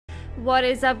What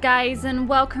is up, guys, and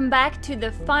welcome back to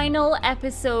the final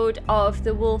episode of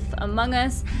The Wolf Among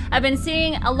Us. I've been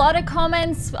seeing a lot of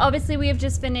comments. Obviously, we have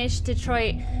just finished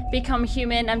Detroit Become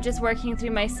Human. I'm just working through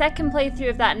my second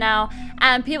playthrough of that now,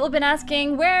 and people have been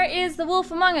asking, where is The Wolf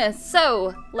Among Us?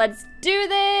 So, let's do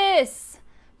this!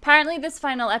 Apparently, this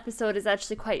final episode is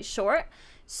actually quite short,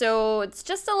 so it's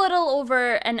just a little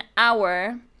over an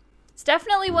hour. It's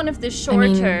definitely one of the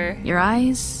shorter your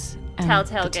eyes and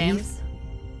Telltale Games.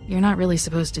 You're not really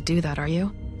supposed to do that, are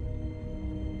you?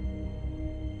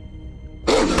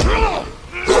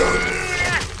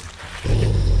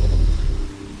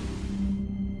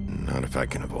 Not if I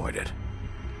can avoid it.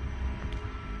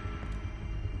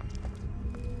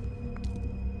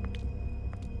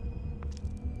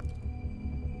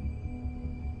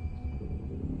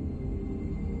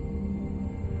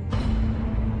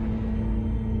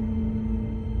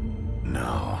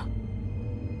 No.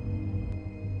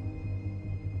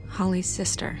 Holly's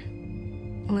sister,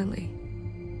 Lily.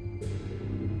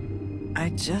 I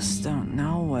just don't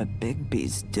know what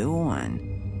Bigby's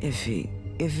doing. If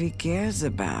he cares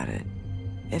about it.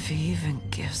 If he even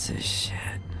gives a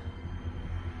shit.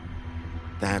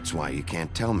 That's why you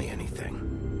can't tell me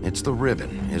anything. It's the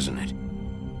ribbon, isn't it?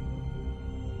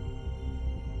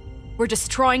 We're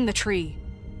destroying the tree.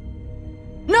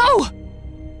 No!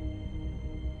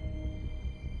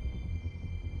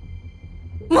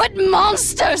 What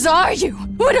monsters are you?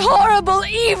 What horrible,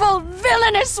 evil,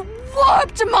 villainous,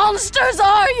 warped monsters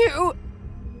are you?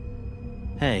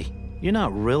 Hey, you're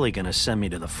not really gonna send me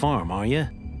to the farm, are you?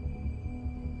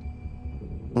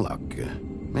 Look,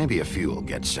 maybe a few will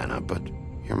get sent up, but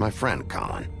you're my friend,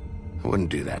 Colin. I wouldn't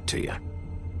do that to you.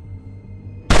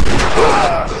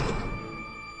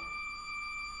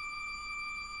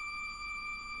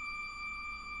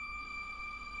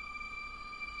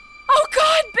 Oh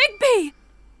God, Bigby!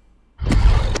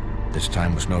 This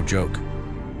time was no joke.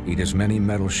 Eat as many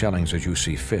metal shellings as you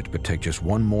see fit, but take just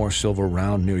one more silver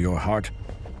round near your heart,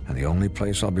 and the only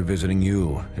place I'll be visiting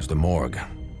you is the morgue.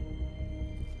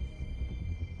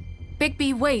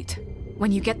 Bigby, wait.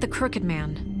 When you get the Crooked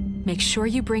Man, make sure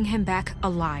you bring him back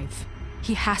alive.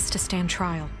 He has to stand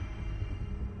trial.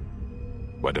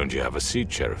 Why don't you have a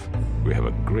seat, Sheriff? We have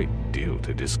a great deal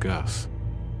to discuss.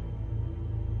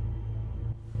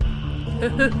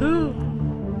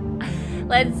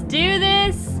 Let's do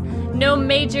this! No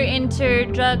major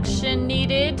introduction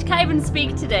needed. Can't even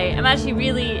speak today. I'm actually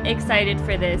really excited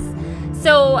for this.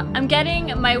 So, I'm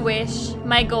getting my wish.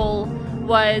 My goal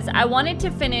was I wanted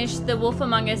to finish The Wolf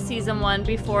Among Us Season 1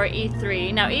 before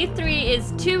E3. Now, E3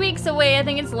 is 2 weeks away. I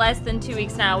think it's less than 2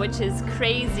 weeks now, which is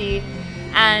crazy.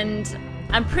 And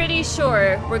I'm pretty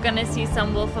sure we're gonna see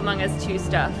some Wolf Among Us 2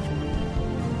 stuff.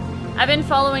 I've been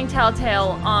following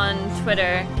Telltale on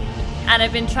Twitter, and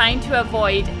I've been trying to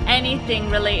avoid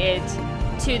anything related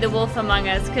to The Wolf Among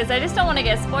Us because I just don't want to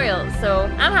get spoiled. So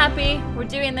I'm happy we're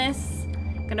doing this.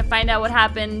 Gonna find out what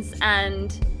happens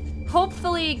and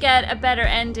hopefully get a better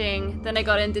ending than I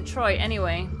got in Detroit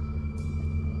anyway.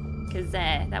 Because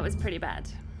that was pretty bad.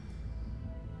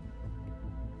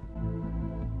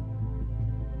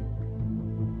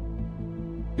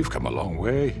 You've come a long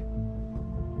way.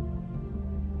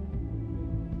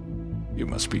 You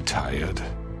must be tired.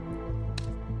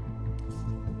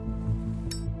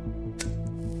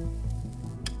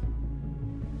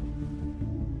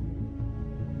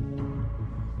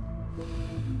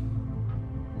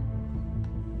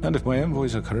 And if my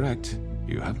envoys are correct,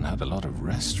 you haven't had a lot of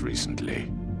rest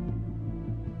recently.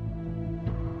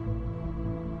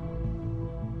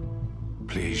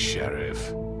 Please,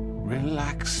 Sheriff,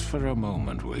 relax for a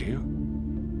moment, will you?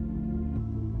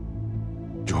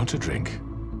 Do you want a drink?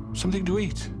 Something to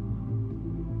eat?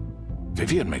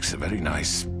 Vivian makes a very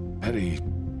nice,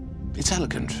 it's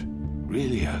elegant.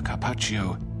 Really a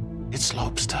carpaccio. It's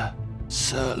lobster,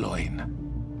 sirloin.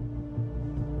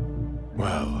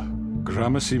 Well,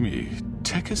 gramercy me,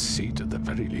 take a seat at the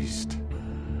very least.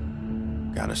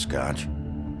 Got a scotch?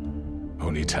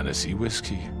 Only Tennessee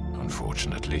whiskey,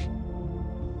 unfortunately.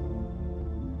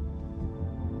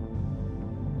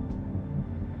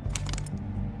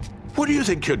 What do you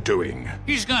think you're doing?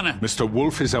 He's gonna... Mr.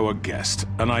 Wolf is our guest,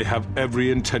 and I have every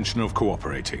intention of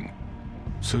cooperating.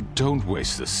 So don't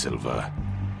waste the silver.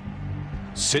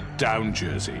 Sit down,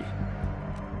 Jersey.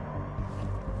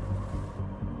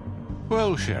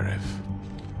 Well, Sheriff,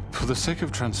 for the sake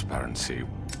of transparency,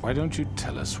 why don't you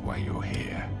tell us why you're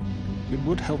here? It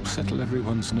would help settle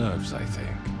everyone's nerves, I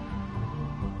think.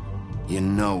 You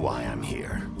know why I'm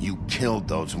here. You killed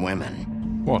those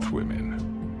women. What women?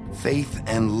 Faith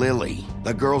and Lily,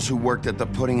 the girls who worked at the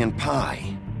Pudding and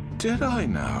Pie. Did I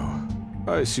now?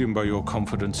 I assume by your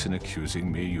confidence in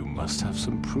accusing me, you must have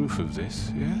some proof of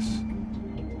this, yes?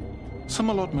 Some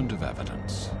allotment of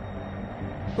evidence.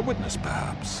 A witness,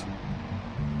 perhaps.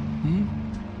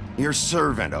 Your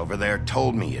servant over there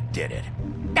told me you did it.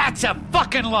 That's a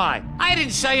fucking lie! I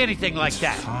didn't say anything like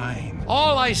that. Fine.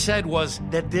 All I said was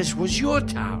that this was your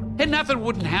town, and nothing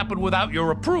wouldn't happen without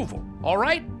your approval, all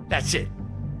right? That's it.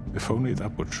 If only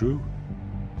that were true.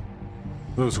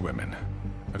 Those women.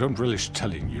 I don't relish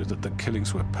telling you that the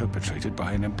killings were perpetrated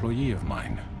by an employee of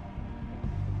mine.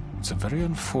 It's a very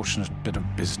unfortunate bit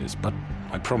of business, but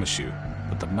I promise you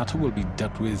that the matter will be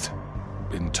dealt with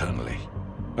internally.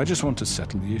 I just want to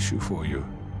settle the issue for you,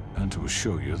 and to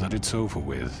assure you that it's over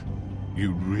with.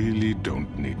 You really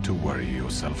don't need to worry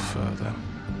yourself further.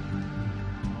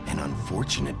 An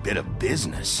unfortunate bit of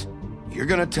business? You're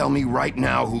gonna tell me right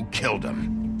now who killed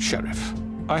him? Sheriff,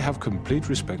 I have complete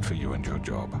respect for you and your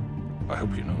job. I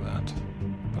hope you know that.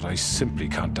 But I simply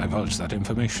can't divulge that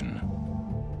information.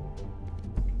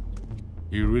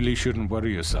 You really shouldn't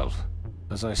worry yourself.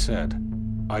 As I said,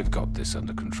 I've got this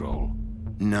under control.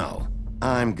 No,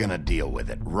 I'm gonna deal with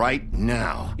it right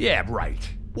now. Yeah, right.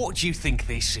 What do you think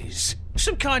this is?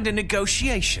 Some kind of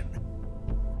negotiation?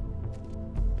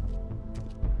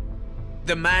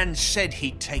 The man said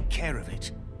he'd take care of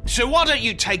it. So why don't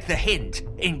you take the hint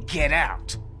and get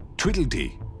out?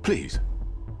 Tweedledee, please.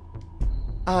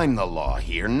 I'm the law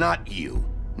here, not you.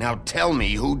 Now tell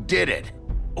me who did it.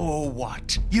 Or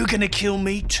what? You're gonna kill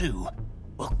me too?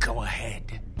 Well, go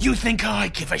ahead. You think I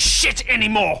give a shit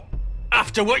anymore?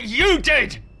 After what you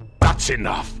did? That's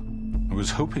enough. I was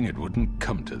hoping it wouldn't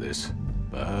come to this,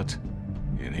 but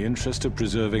in the interest of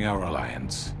preserving our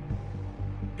alliance,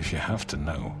 if you have to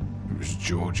know, it was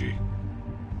Georgie.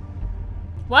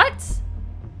 What?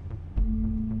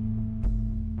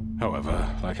 However,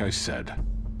 like I said,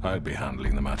 I'll be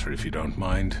handling the matter if you don't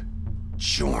mind.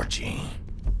 Georgie.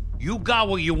 You got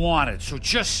what you wanted, so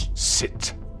just...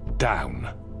 Sit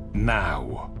down.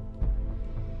 Now.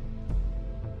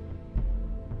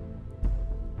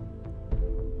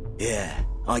 Yeah,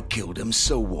 I killed him,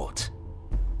 so what?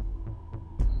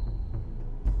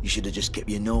 You should have just kept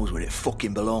your nose where it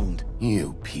fucking belonged.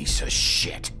 You piece of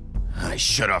shit. I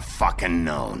should have fucking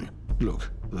known.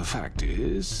 Look, the fact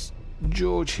is,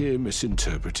 George here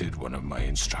misinterpreted one of my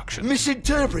instructions.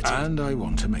 Misinterpreted? And I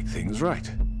want to make things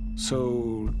right.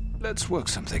 So, let's work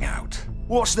something out.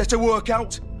 What's there to work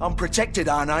out? I'm protected,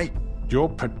 aren't I? Your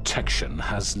protection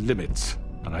has limits,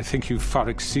 and I think you've far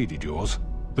exceeded yours.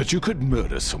 That you could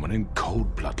murder someone in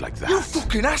cold blood like that. You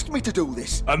fucking asked me to do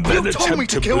this. And then you told me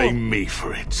attempt to kill blame him. me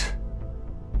for it.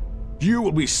 You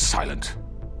will be silent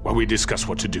while we discuss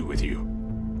what to do with you.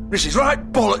 This is right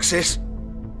bollocks, sis.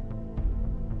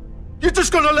 You're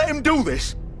just gonna let him do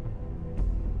this?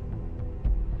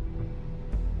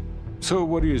 So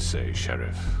what do you say,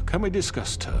 Sheriff? Can we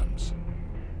discuss terms?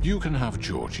 You can have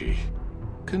Georgie.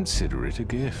 Consider it a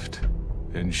gift,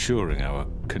 ensuring our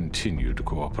continued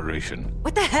cooperation.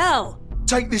 What the hell?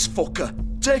 Take this fucker.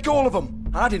 Take all of them.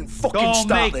 I didn't fucking Don't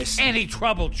start make this. any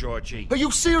trouble, Georgie. Are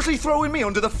you seriously throwing me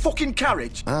under the fucking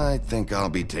carriage? I think I'll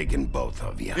be taking both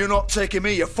of you. You're not taking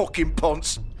me, you fucking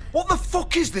ponce. What the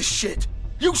fuck is this shit?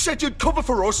 You said you'd cover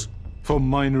for us. For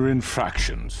minor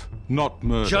infractions, not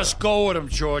murder. Just go with him,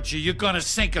 Georgie. You're gonna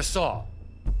sink us all.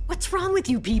 What's wrong with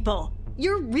you people?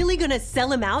 You're really gonna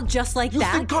sell him out just like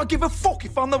that? You think I give a fuck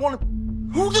if I'm the one...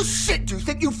 Who the shit do you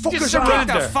think you fuckers are?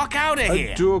 Get the fuck out of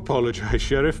here! I do apologize,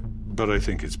 Sheriff, but I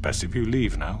think it's best if you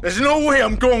leave now. There's no way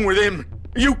I'm going with him.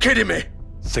 Are you kidding me?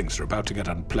 Things are about to get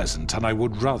unpleasant, and I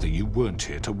would rather you weren't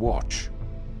here to watch.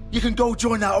 You can go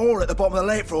join that whore at the bottom of the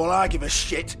lake for all I give a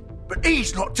shit. But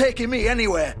he's not taking me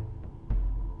anywhere.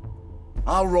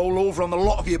 I'll roll over on the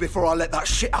lot of you before I let that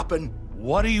shit happen.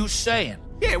 What are you saying?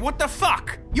 Yeah, what the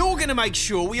fuck? You're gonna make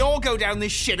sure we all go down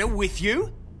this shitter with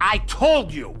you? I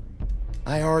told you!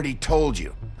 I already told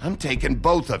you. I'm taking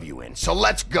both of you in, so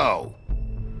let's go.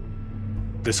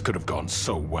 This could have gone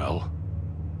so well.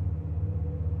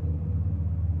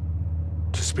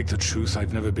 To speak the truth,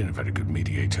 I've never been a very good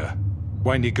mediator.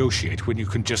 Why negotiate when you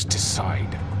can just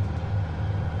decide?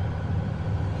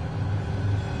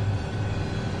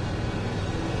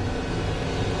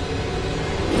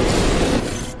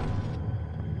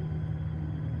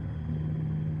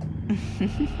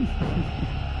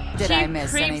 Did She I miss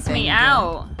creeps anything? me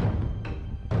out.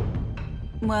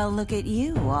 Well, look at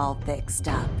you all fixed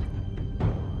up.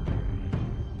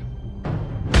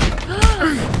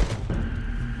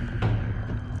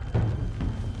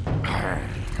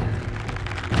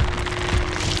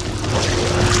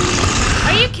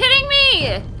 Are you kidding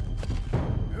me?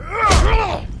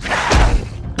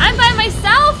 I'm by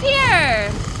myself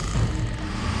here.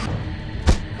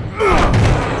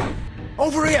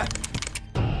 Over here!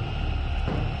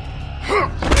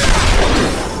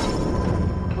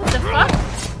 What the fuck?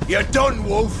 You're done,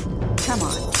 Wolf! Come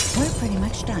on, we're pretty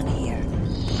much done here.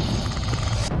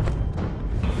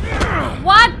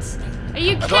 What? Are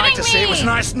you kidding I'd like to me? say it was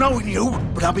nice knowing you,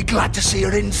 but I'll be glad to see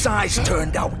your insides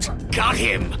turned out. Got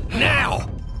him! Now!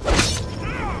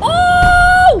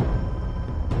 Oh!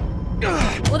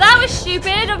 Well, that was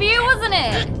stupid of you, wasn't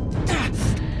it?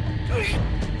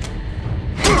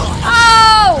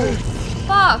 Oh!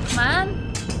 Fuck,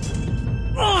 man.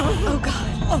 Oh,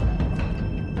 God.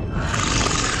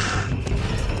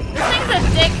 This thing's a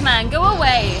dick, man. Go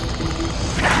away.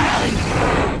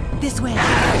 This way.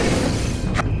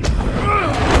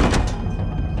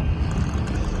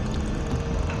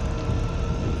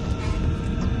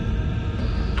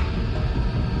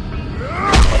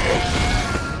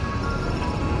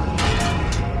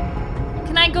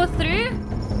 Can I go through?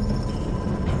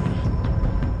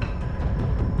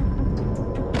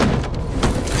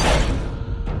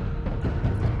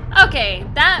 Okay,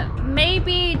 that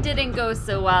maybe didn't go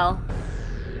so well.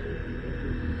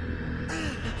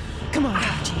 Come on,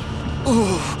 Archie.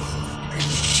 Oh,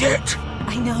 shit!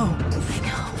 I know.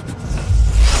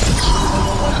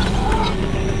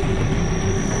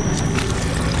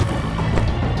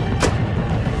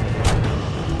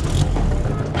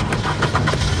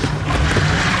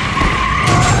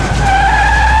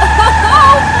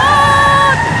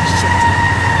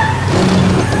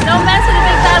 Don't mess with the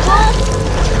big bad wolf.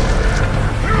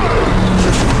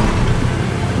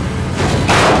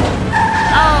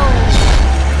 Oh.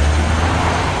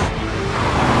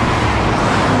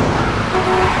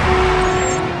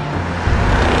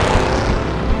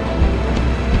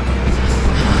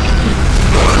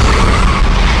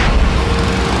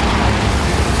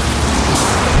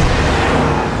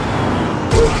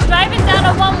 Driving down a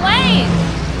one way.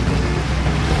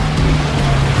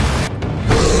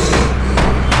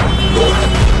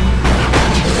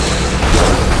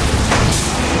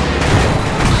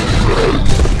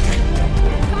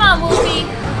 Come on, Wolfie.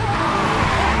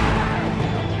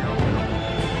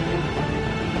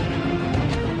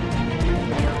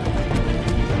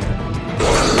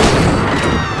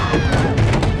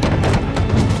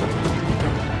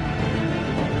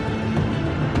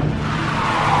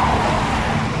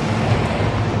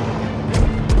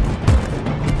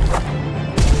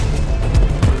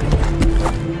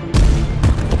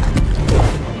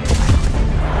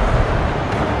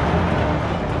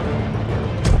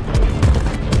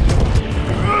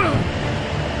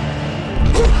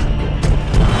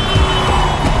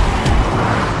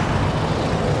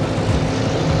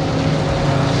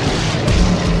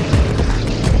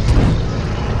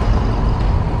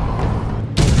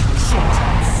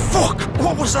 Fuck!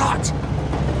 What was that?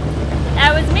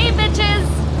 That was me, bitches.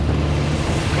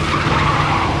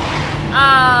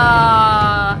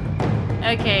 Ah.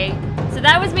 Okay. So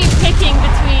that was me picking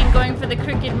between going for the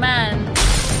crooked man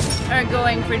or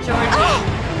going for Georgie.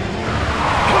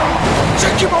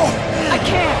 Take him off! I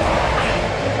can't.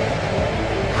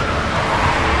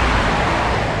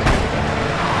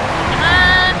 Come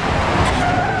on.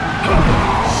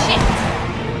 Shit.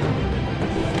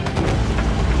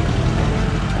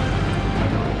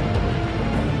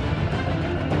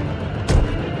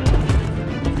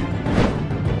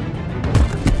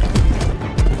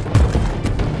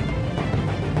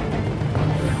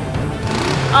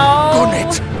 Oh. Gun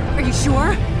it! Are you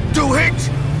sure? Do it!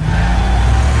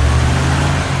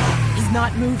 He's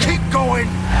not moving. Keep going!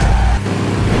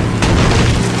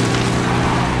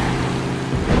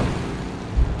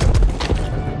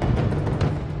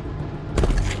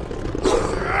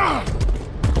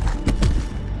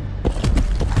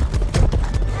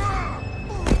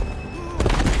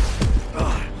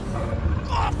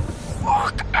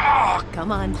 Fuck! Ah!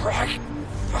 Come on. Right.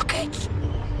 Fuck it!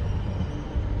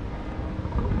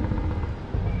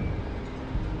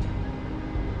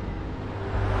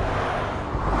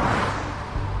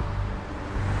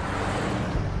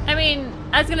 I mean,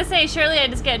 I was gonna say, surely I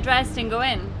just get dressed and go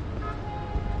in.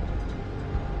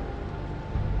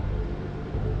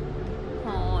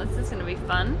 Oh, this is gonna be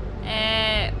fun.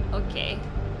 Okay.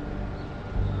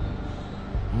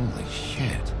 Holy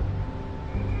shit.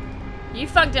 You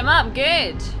fucked him up,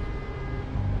 good.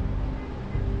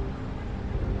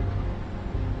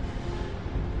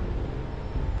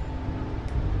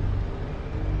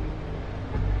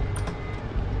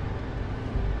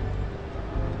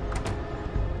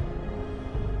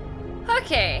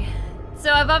 Okay,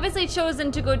 so I've obviously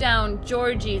chosen to go down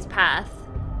Georgie's path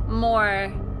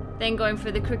more than going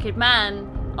for the crooked man,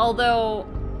 although,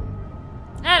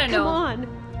 I don't know. Come on.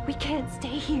 We can't stay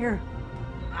here.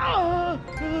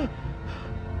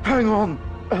 Hang on.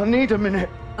 I need a minute.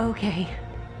 Okay.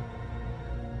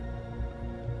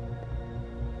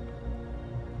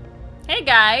 Hey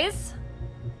guys.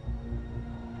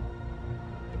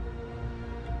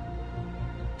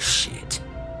 Shit.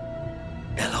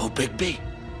 Hello, Bigby.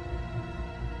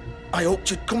 I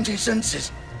hoped you'd come to your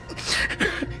senses.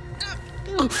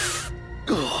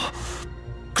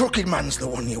 Crooked Man's the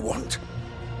one you want.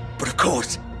 But of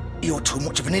course, you're too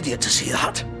much of an idiot to see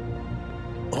that.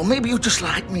 Or maybe you just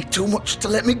like me too much to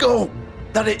let me go.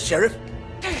 That it, Sheriff?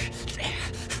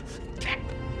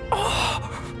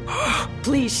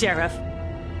 Please, Sheriff.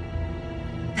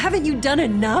 Haven't you done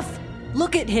enough?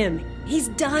 Look at him. He's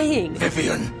dying.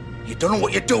 Vivian, you don't know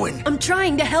what you're doing. I'm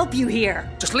trying to help you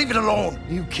here. Just leave it alone.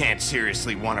 You can't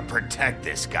seriously want to protect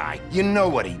this guy. You know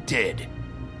what he did.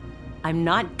 I'm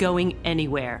not going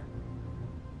anywhere.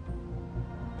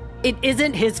 It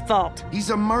isn't his fault.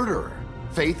 He's a murderer.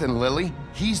 Faith and Lily,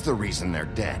 he's the reason they're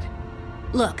dead.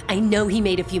 Look, I know he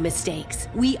made a few mistakes.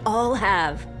 We all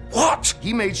have. What?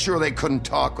 He made sure they couldn't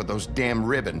talk with those damn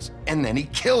ribbons, and then he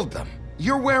killed them.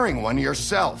 You're wearing one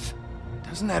yourself.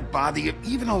 Doesn't that bother you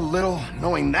even a little,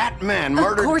 knowing that man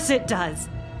murdered— Of course it does.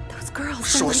 Those girls—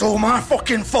 So it's all my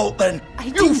fucking fault then? I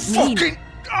You didn't mean— fucking—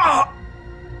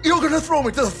 You're gonna throw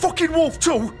me to the fucking wolf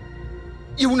too?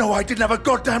 You know I didn't have a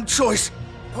goddamn choice.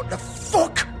 What the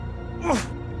fuck?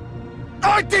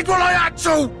 I did what I had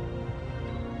to!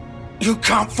 You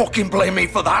can't fucking blame me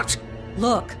for that.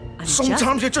 Look,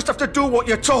 Sometimes you just have to do what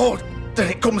you're told. Then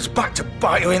it comes back to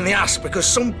bite you in the ass because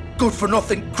some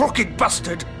good-for-nothing crooked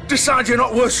bastard decides you're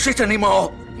not worth shit anymore.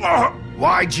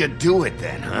 Why'd you do it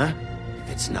then, huh?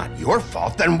 If it's not your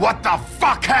fault, then what the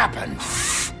fuck happened?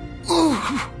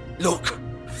 Look,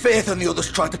 Faith and the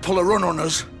others tried to pull a run on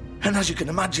us. And as you can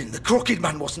imagine, the Crooked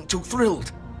Man wasn't too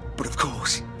thrilled. But of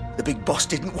course, the big boss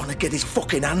didn't want to get his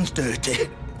fucking hands dirty.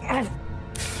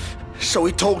 So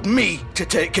he told me to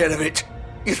take care of it.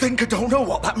 You think I don't know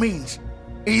what that means?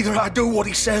 Either I do what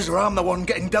he says or I'm the one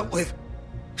getting dealt with.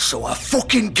 So I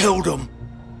fucking killed him.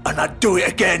 And I'd do it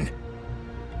again.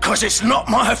 'Cause it's not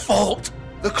my fault.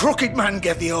 The Crooked Man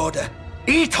gave the order.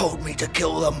 He told me to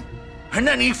kill them. And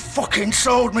then he fucking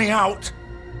sold me out.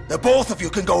 The both of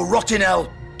you can go rot in hell.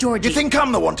 Georgie. You think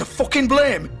I'm the one to fucking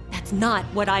blame? That's not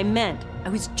what I meant. I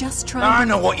was just trying I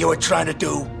know what you were trying to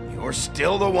do. You're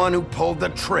still the one who pulled the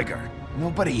trigger.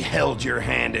 Nobody held your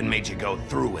hand and made you go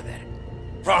through with it.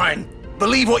 Fine.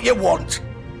 Believe what you want.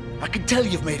 I can tell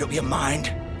you've made up your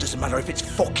mind. Doesn't matter if it's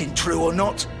fucking true or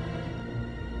not.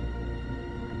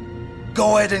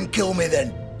 Go ahead and kill me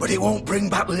then. But it won't bring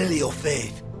back Lily or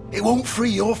Faith. It won't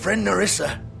free your friend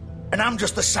Nerissa. And I'm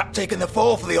just the sap taking the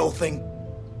fall for the whole thing.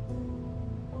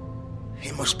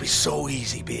 It must be so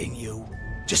easy being you.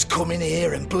 Just come in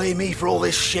here and blame me for all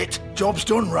this shit. Job's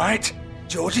done, right?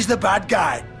 George is the bad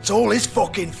guy. It's all his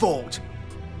fucking fault.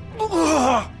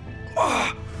 But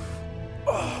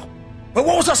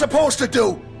what was I supposed to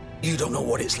do? You don't know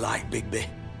what it's like, Bigby.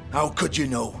 How could you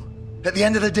know? At the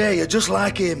end of the day, you're just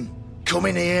like him.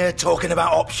 Coming here, talking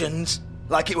about options.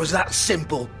 Like it was that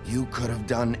simple. You could have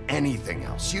done anything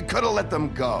else. You could have let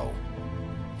them go.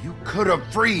 You could have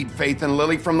freed Faith and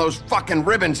Lily from those fucking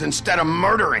ribbons instead of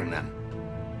murdering them.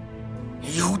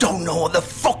 You don't know what the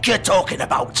fuck you're talking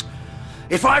about.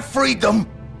 If I freed them...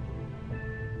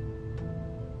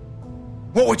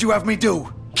 What would you have me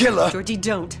do? Kill her? Georgie,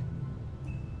 don't.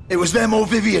 It was them or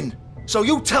Vivian. So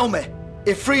you tell me,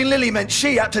 if freeing Lily meant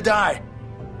she had to die.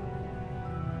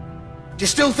 Do you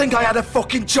still think I had a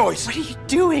fucking choice? What are you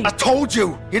doing? I told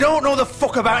you, you don't know the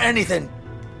fuck about anything.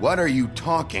 What are you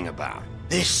talking about?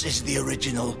 This is the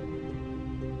original.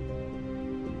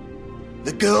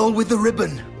 The girl with the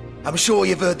ribbon. I'm sure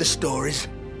you've heard the stories.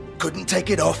 Couldn't take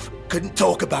it off, couldn't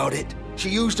talk about it. She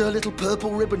used her little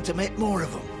purple ribbon to make more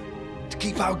of them. To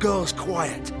keep our girls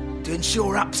quiet. To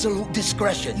ensure absolute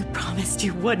discretion. You promised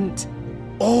you wouldn't.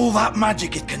 All that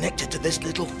magic is connected to this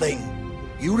little thing.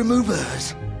 You remove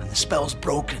hers, and the spell's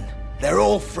broken. They're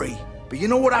all free. But you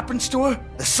know what happens to her?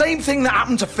 The same thing that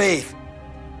happened to Faith.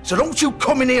 So don't you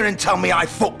come in here and tell me I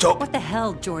fucked up. What the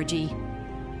hell, Georgie?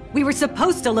 We were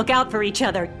supposed to look out for each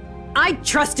other. I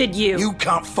trusted you. You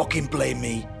can't fucking blame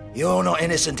me. You're not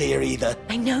innocent here either.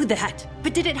 I know that.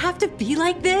 But did it have to be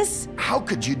like this? How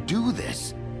could you do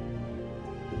this?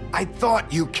 I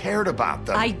thought you cared about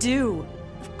them. I do.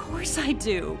 Of course I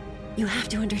do. You have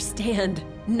to understand.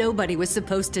 Nobody was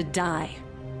supposed to die.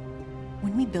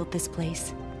 When we built this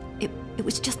place, it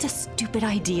was just a stupid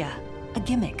idea. A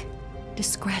gimmick.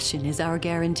 Discretion is our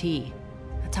guarantee.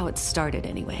 That's how it started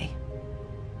anyway.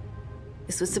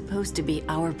 This was supposed to be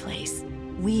our place.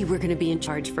 We were gonna be in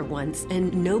charge for once,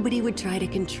 and nobody would try to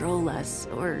control us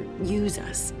or use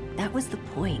us. That was the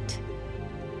point.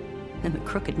 Then the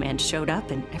crooked man showed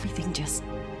up and everything just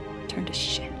turned to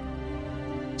shit.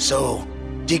 So,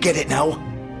 do you get it now?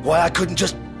 Why I couldn't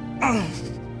just...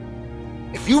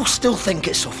 If you still think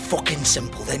it's so fucking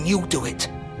simple, then you do it.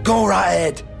 Go right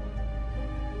ahead.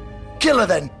 Kill her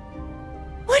then.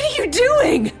 What are you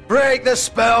doing? Break the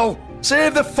spell.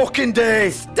 Save the fucking day.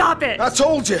 Stop it. I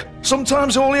told you,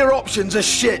 sometimes all your options are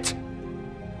shit.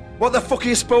 What the fuck are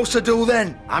you supposed to do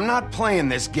then? I'm not playing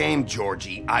this game,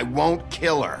 Georgie. I won't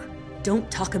kill her. Don't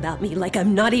talk about me like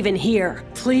I'm not even here.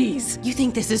 Please. You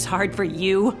think this is hard for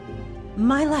you?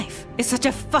 My life is such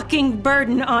a fucking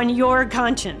burden on your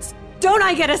conscience. Don't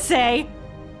I get a say?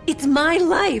 It's my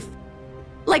life.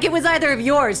 Like it was either of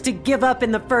yours to give up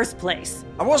in the first place.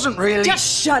 I wasn't really...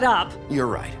 Just shut up. You're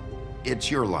right.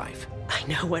 It's your life. I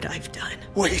know what I've done.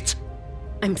 Wait.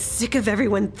 I'm sick of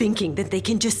everyone thinking that they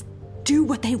can just do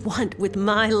what they want with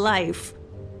my life.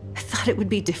 I thought it would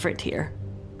be different here.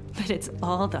 But it's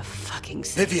all the fucking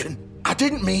same. Vivian, I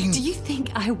didn't mean... Do you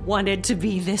think I wanted to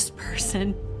be this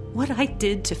person? What I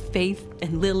did to Faith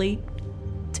and Lily?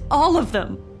 To all of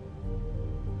them?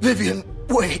 Vivian,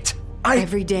 wait.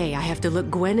 Every day I have to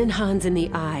look Gwen and Hans in the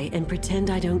eye and pretend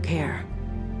I don't care.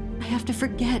 I have to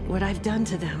forget what I've done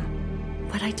to them.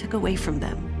 What I took away from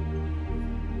them.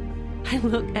 I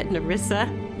look at Nerissa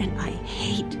and I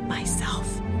hate myself.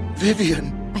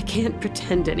 Vivian. I can't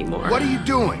pretend anymore. What are you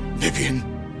doing? Vivian,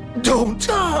 don't.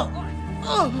 Oh!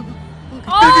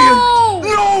 Vivian,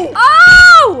 no!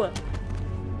 Oh!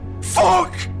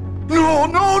 Fuck! No,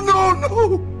 no, no,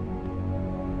 no!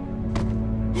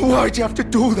 Why'd you have to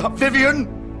do that, Vivian?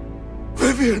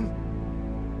 Vivian!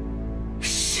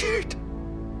 Shit!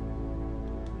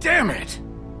 Damn it!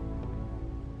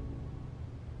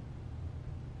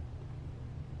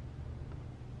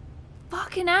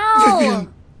 Fucking hell!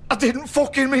 Vivian, I didn't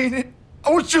fucking mean it.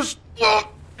 I was just... Oh!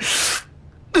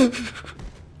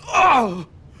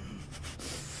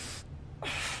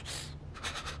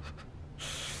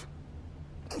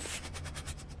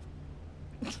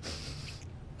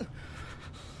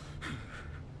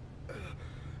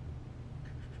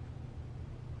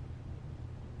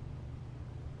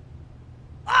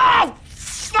 Oh,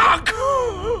 fuck!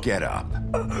 Get up.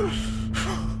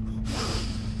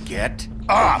 Get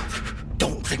up!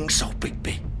 Don't think so,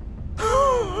 Bigby.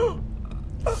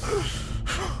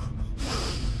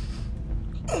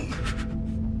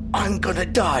 I'm gonna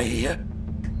die here.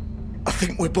 I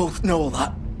think we both know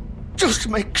that. Just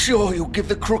make sure you give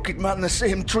the crooked man the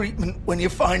same treatment when you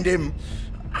find him.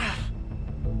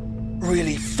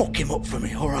 Really fuck him up for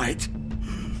me, alright?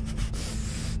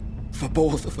 For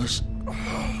both of us.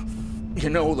 You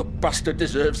know the bastard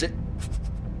deserves it.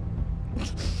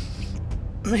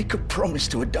 Make a promise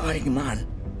to a dying man.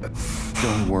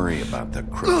 Don't worry about the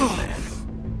crooked man.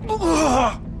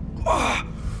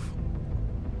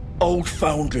 Old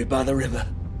foundry by the river,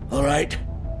 alright?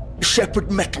 Shepherd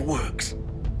Metalworks.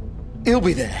 He'll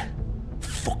be there.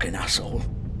 Fucking asshole.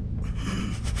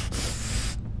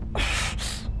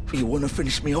 You wanna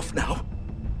finish me off now?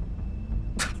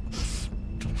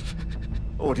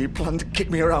 Or do you plan to kick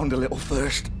me around a little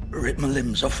first? Rip my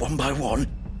limbs off one by one?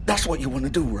 That's what you wanna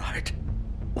do, right?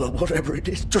 Well, whatever it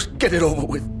is, just get it over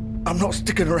with. I'm not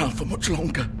sticking around for much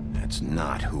longer. That's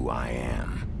not who I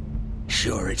am.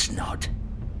 Sure it's not.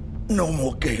 No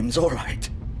more games, all right?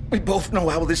 We both know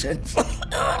how this ends.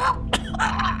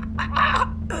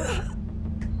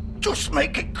 Just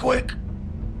make it quick.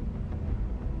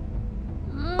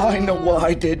 I know what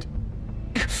I did.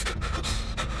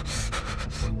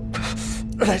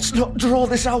 Let's not draw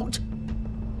this out.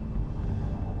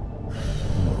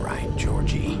 All right,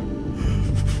 Georgie.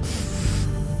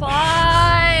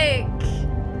 Fuck!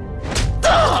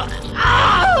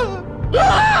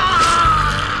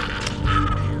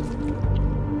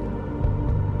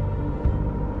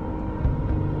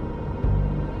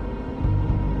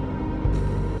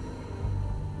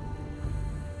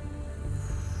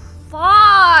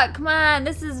 Fuck, man,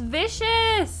 this is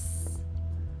vicious.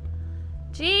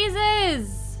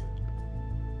 Jesus.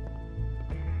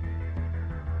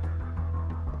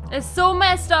 It's so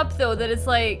messed up though that it's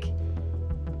like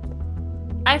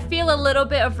I feel a little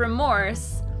bit of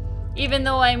remorse even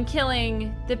though I'm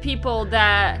killing the people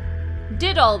that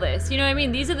did all this. You know what I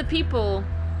mean? These are the people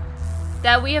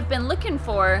that we have been looking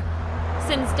for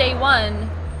since day one,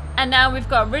 and now we've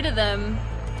got rid of them.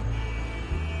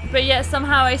 But yet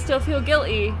somehow I still feel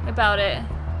guilty about it.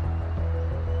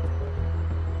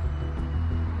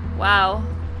 Wow.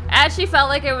 I actually felt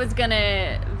like I was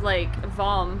gonna, like,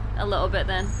 vom a little bit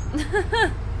then.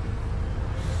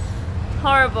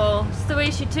 Horrible. Just the way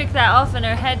she took that off and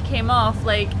her head came off,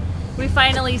 like, we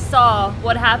finally saw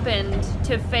what happened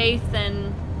to Faith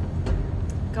and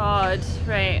God,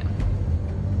 right.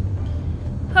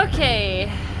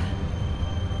 Okay.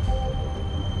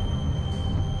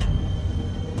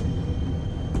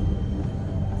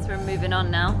 So we're moving on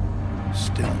now.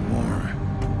 Still more.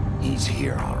 He's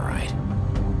here, all right.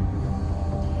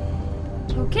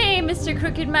 Okay, Mr.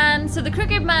 Crooked Man. So the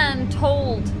Crooked Man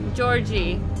told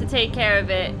Georgie to take care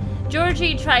of it.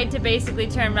 Georgie tried to basically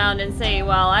turn around and say,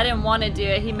 well, I didn't want to do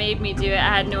it. He made me do it.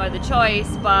 I had no other choice,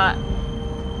 but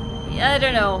I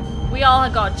don't know. We all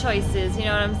got choices, you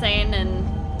know what I'm saying? And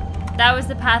that was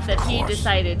the path that he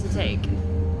decided to take.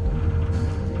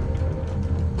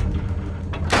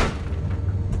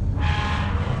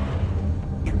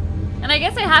 And I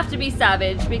guess I have to be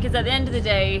savage because at the end of the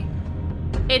day,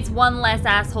 it's one less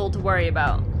asshole to worry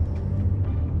about.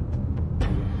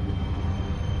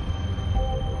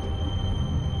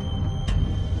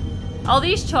 All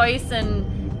these choice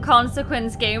and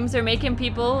consequence games are making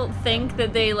people think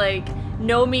that they like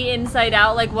know me inside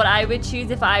out, like what I would choose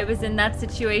if I was in that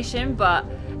situation. But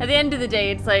at the end of the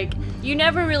day, it's like you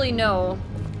never really know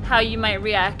how you might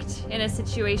react in a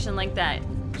situation like that.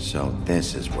 So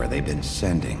this is where they've been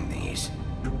sending these.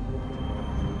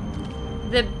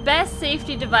 The best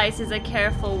safety device is a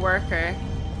careful worker.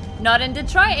 Not in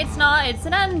Detroit, it's not. It's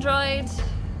an android.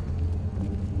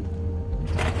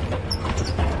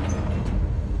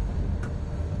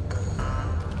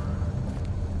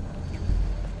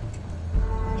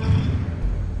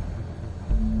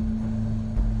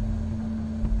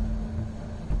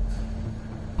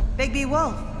 Bigby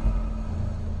Wolf.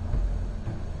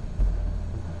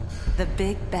 The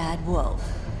big bad wolf.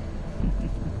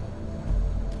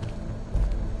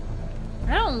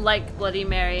 I don't like Bloody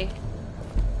Mary.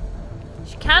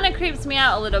 She kind of creeps me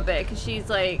out a little bit because she's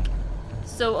like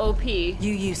so OP. You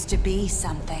used to be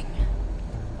something.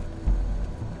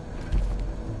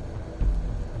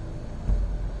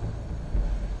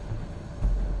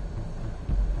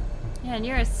 Yeah, and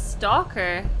you're a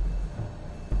stalker.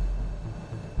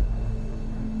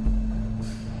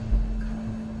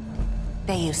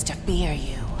 They used to fear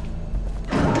you.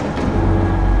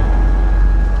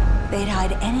 They'd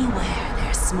hide anywhere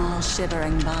their small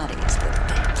shivering bodies would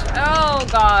fit. Oh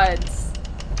God.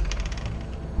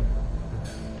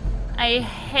 I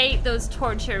hate those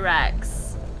torture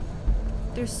racks.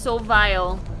 They're so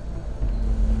vile.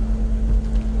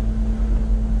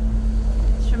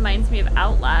 This reminds me of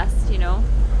Outlast, you know?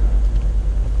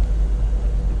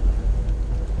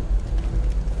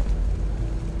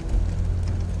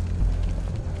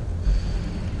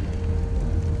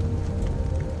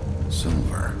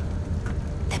 Silver.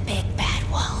 The big bad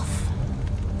wolf.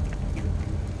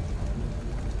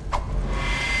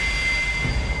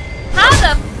 How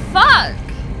the fuck?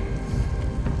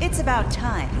 It's about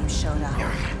time you showed up.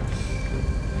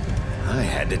 I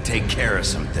had to take care of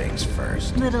some things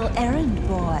first. Little errand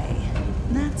boy.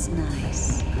 That's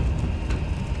nice.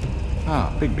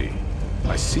 Ah, Bigby.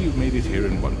 I see you've made it here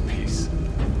in one piece.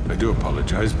 I do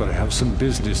apologize, but I have some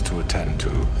business to attend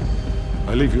to.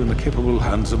 I leave you in the capable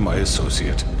hands of my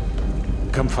associate.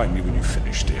 Come find me when you've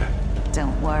finished, dear.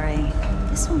 Don't worry.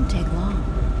 This won't take long.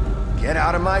 Get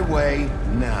out of my way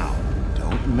now.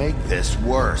 Don't make this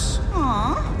worse.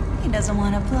 Aw, he doesn't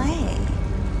want to play.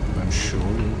 I'm sure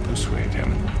you'll persuade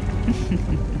him.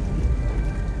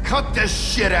 Cut this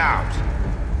shit out!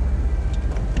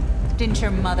 Didn't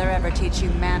your mother ever teach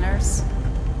you manners?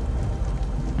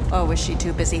 Or was she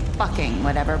too busy fucking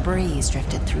whatever breeze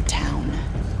drifted through town?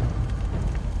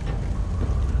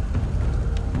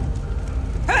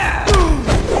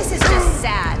 This is just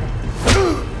sad.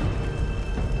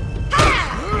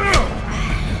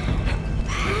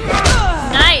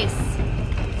 Nice.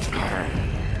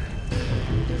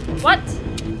 What?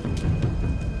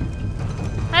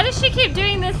 How does she keep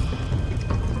doing this?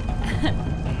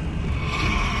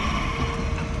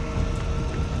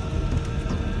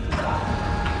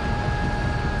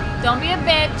 Don't be a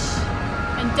bitch,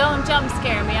 and don't jump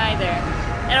scare me either.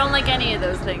 I don't like any of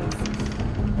those things.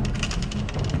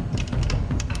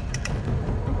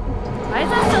 Why is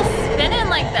that still spinning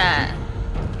like that?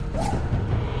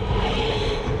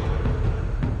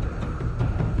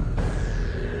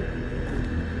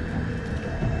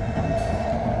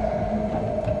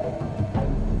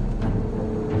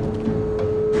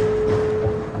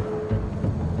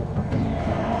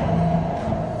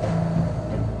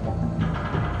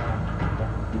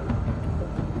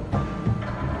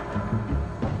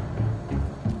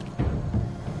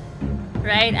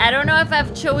 Right, I don't know if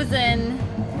I've chosen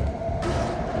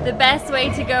the best way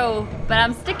to go, but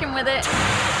I'm sticking with it. It's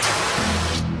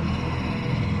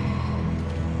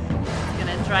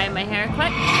gonna dry my hair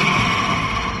quick.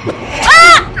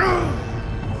 Ah!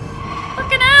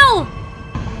 Fucking hell!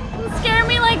 Don't scare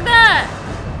me like that!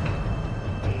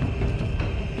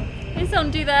 Please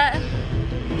don't do that.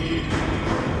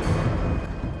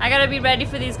 I gotta be ready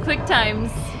for these quick times.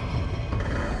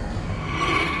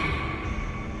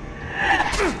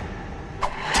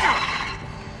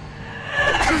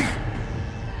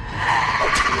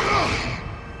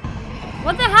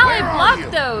 What the hell? I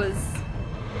blocked those.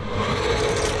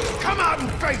 Come out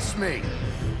and face me.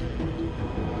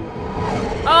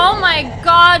 Oh my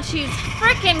god, she's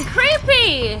freaking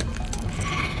creepy.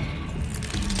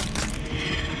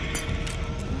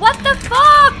 What the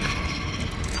fuck?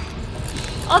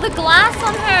 Oh, the glass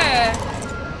on her.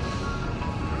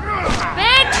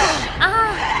 Bitch!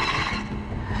 Ah.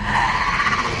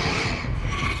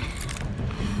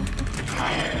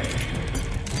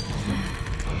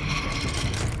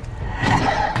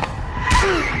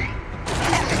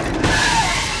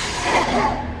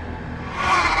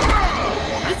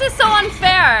 This is so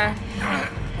unfair.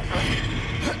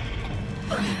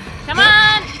 Come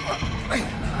on.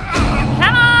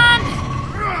 Come on.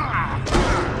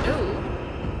 Ooh.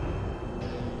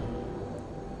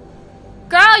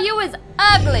 Girl, you was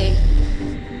ugly.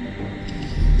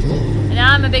 And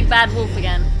now I'm a big bad wolf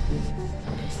again.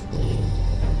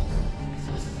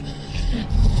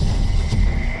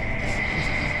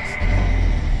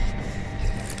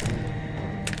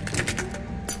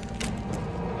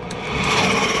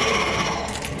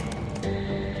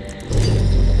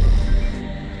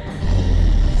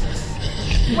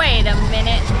 Wait a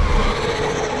minute.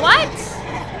 What?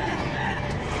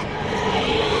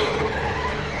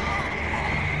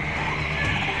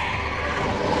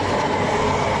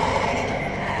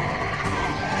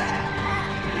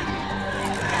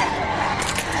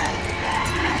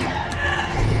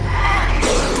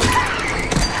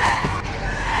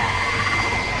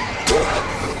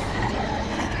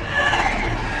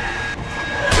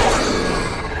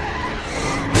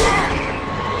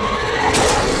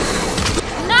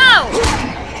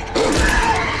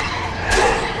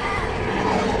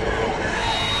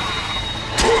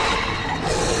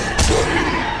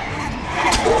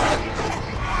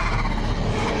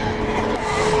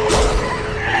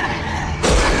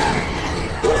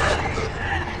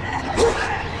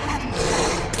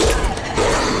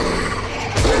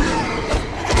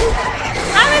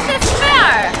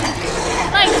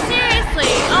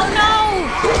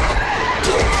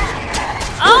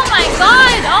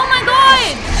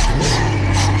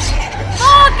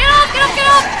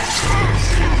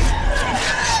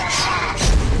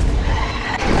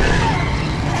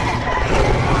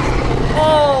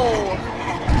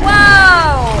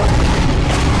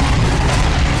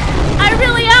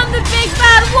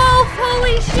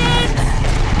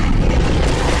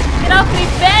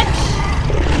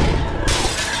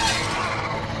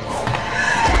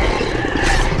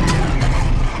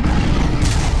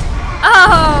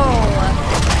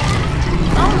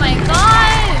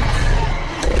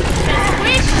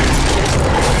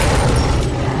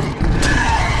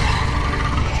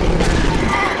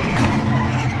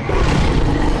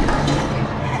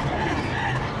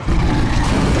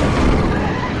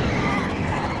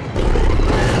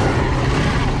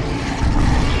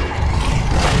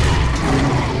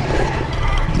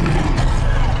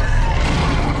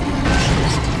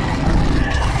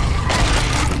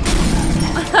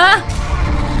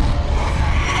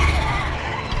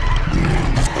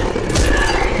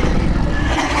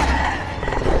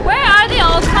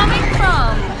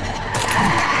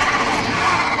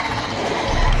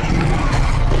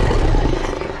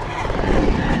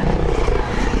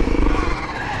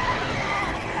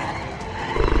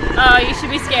 Oh, you should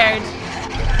be scared.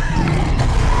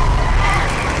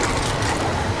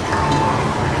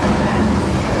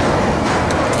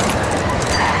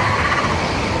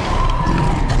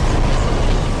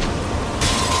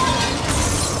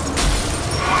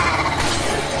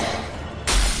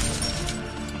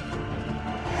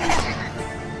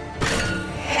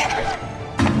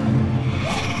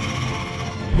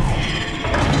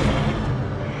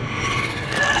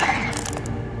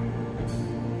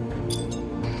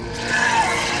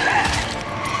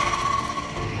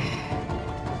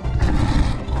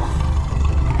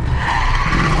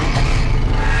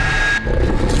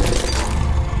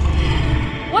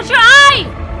 Watch your eye!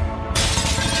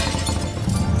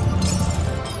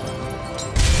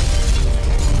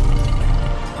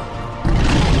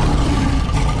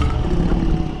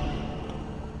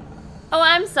 Oh,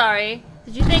 I'm sorry.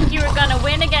 Did you think you were gonna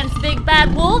win against Big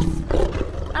Bad Wolf?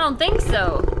 I don't think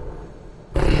so.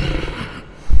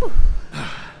 Whew.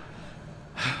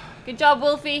 Good job,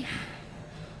 Wolfie.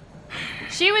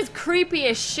 She was creepy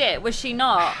as shit, was she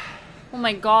not? Oh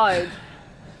my god.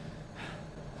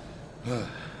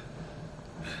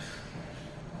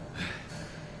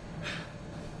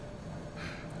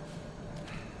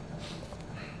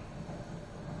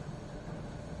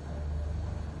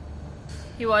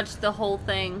 You watched the whole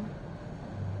thing.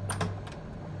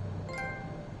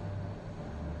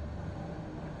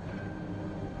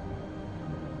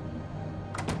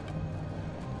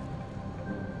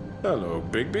 Hello,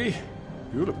 Bigby.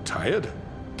 You look tired.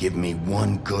 Give me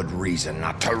one good reason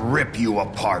not to rip you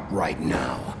apart right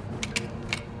now.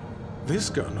 This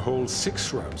gun holds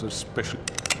 6 rounds of special...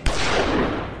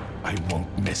 I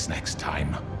won't miss next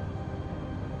time.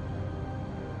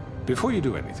 Before you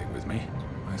do anything with me,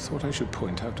 I thought I should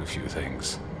point out a few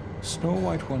things. Snow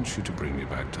White wants you to bring me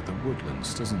back to the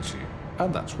woodlands, doesn't she?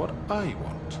 And that's what I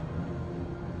want.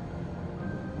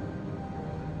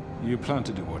 You plan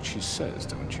to do what she says,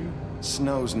 don't you?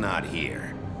 Snow's not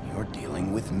here. You're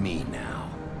dealing with me now.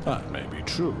 That may be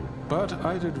true, but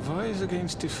I'd advise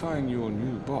against defying your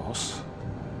new boss,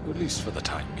 at least for the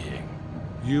time being.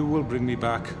 You will bring me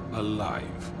back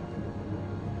alive.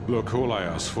 Look, all I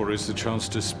ask for is the chance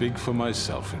to speak for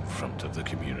myself in front of the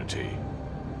community.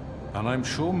 And I'm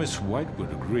sure Miss White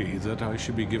would agree that I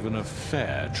should be given a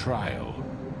fair trial.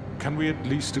 Can we at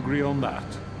least agree on that?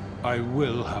 I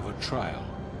will have a trial.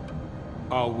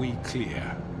 Are we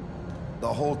clear?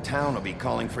 The whole town will be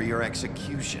calling for your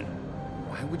execution.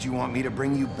 Why would you want me to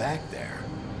bring you back there?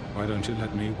 Why don't you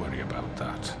let me worry about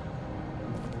that?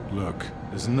 Look,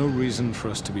 there's no reason for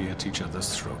us to be at each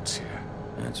other's throats here.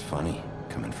 That's funny,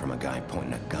 coming from a guy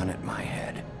pointing a gun at my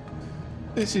head.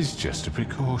 This is just a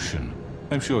precaution.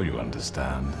 I'm sure you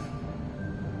understand.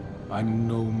 I'm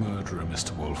no murderer,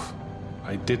 Mr. Wolf.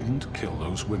 I didn't kill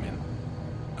those women.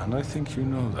 And I think you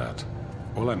know that.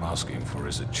 All I'm asking for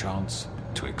is a chance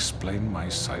to explain my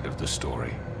side of the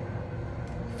story.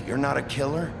 If you're not a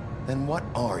killer, then what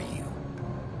are you?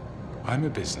 I'm a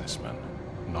businessman,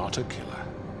 not a killer.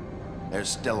 There's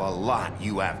still a lot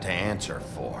you have to answer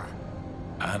for.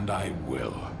 And I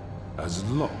will, as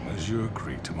long as you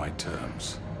agree to my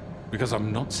terms. Because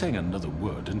I'm not saying another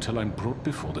word until I'm brought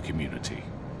before the community.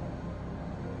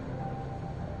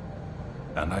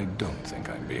 And I don't think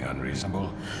I'm being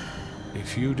unreasonable.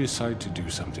 If you decide to do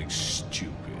something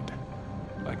stupid,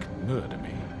 like murder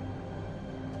me,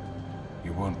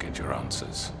 you won't get your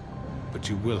answers. But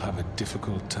you will have a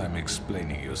difficult time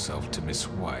explaining yourself to Miss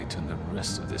White and the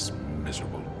rest of this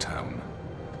miserable town.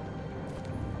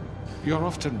 You're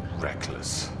often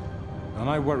reckless, and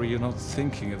I worry you're not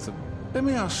thinking of the... Let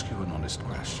me ask you an honest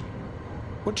question.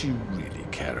 What do you really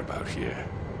care about here?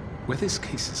 Where this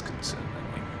case is concerned,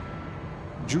 I mean.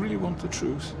 Do you really want the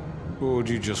truth? Or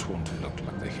do you just want to look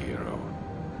like the hero?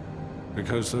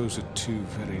 Because those are two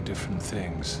very different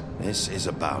things. This is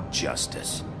about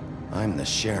justice. I'm the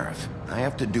sheriff. I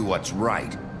have to do what's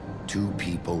right. 2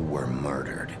 people were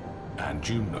murdered. And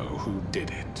you know who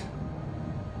did it.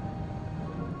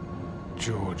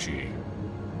 Georgie.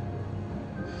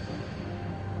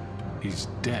 He's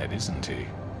dead, isn't he?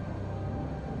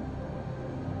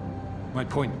 My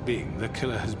point being, the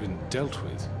killer has been dealt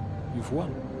with. You've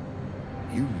won.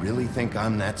 You really think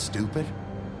I'm that stupid?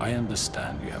 I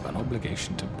understand you have an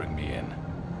obligation to bring me in,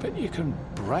 but you can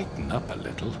brighten up a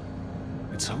little.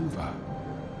 It's over.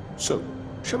 So,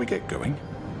 shall we get going?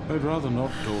 I'd rather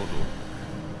not dawdle.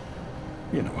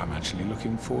 You know, I'm actually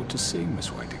looking forward to seeing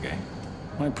Miss White again.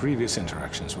 My previous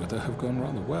interactions with her have gone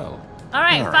rather well. All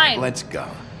right, fine. Let's go.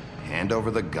 Hand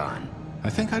over the gun. I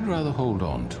think I'd rather hold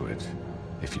on to it,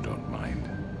 if you don't mind.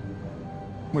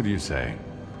 What do you say?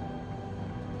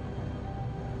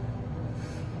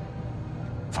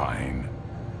 Fine.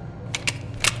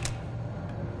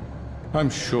 I'm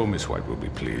sure Miss White will be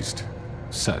pleased.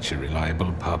 Such a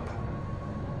reliable pup.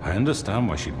 I understand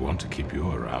why she'd want to keep you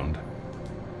around.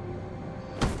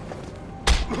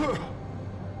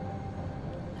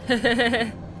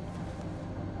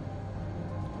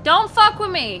 Don't fuck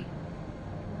with me!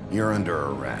 You're under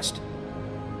arrest.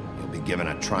 You'll be given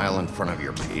a trial in front of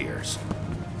your peers.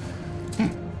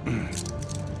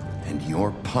 And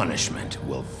your punishment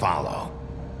will follow.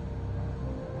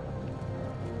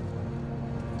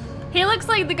 He looks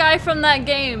like the guy from that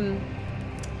game.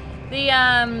 The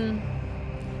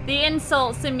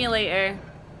insult simulator.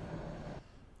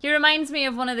 He reminds me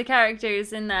of one of the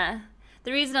characters in that.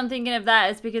 The reason I'm thinking of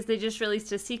that is because they just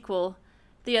released a sequel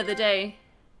the other day.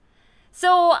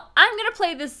 So, I'm gonna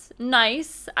play this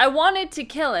nice. I wanted to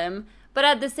kill him, but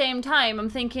at the same time, I'm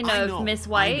thinking of Miss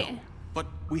White. I know, but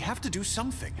we have to do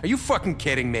something. Are you fucking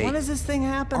kidding me? When is this thing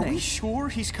happening? Are we sure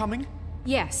he's coming?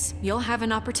 Yes, you'll have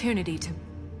an opportunity to...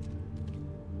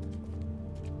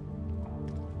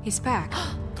 He's back.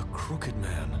 The Crooked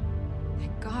Man.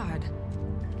 Thank God.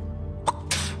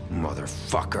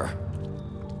 Motherfucker.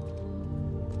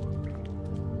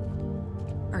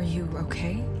 Are you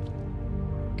okay?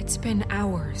 It's been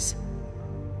hours.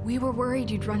 We were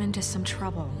worried you'd run into some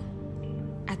trouble.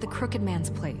 At the Crooked Man's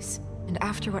place. And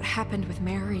after what happened with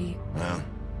Mary... Well,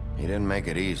 he didn't make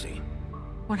it easy.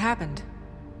 What happened?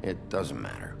 It doesn't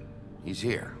matter. He's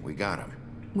here. We got him.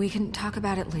 We can talk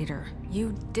about it later.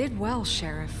 You did well,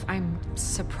 Sheriff. I'm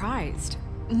surprised.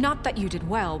 Not that you did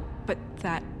well, but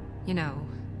that, you know...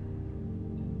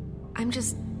 I'm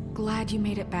just glad you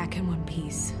made it back in one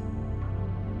piece.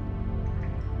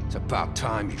 It's about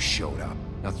time you showed up.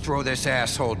 Now throw this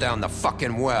asshole down the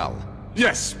fucking well.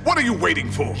 Yes, what are you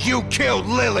waiting for? You killed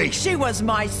Lily! She was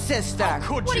my sister! How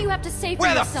could What do you have to say for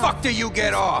Where yourself? the fuck do you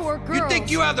get off? Poor You girls.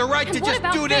 think you have the right And to what just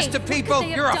about do this Faith? to What could people? they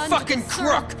have You're a done to fucking deserve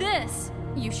crook! This.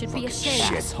 You should be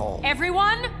ashamed. Shithole.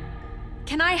 Everyone,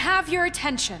 can I have your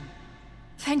attention?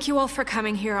 Thank you all for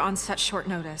coming here on such short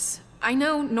notice. I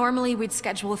know normally we'd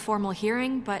schedule a formal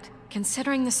hearing, but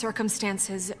considering the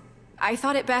circumstances, I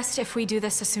thought it best if we do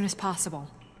this as soon as possible.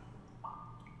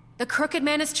 The Crooked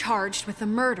Man is charged with the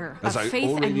murder As of I Faith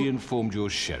already and... informed your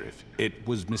sheriff, it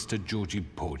was Mr. Georgie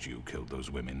Porgy who killed those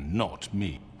women, not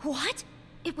me. What?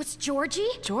 It was Georgie?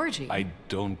 Georgie? I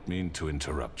don't mean to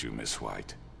interrupt you, Miss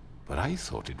White, but I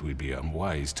thought it would be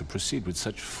unwise to proceed with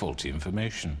such faulty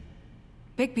information.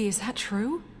 Bigby, is that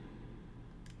true?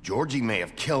 Georgie may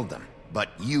have killed them, but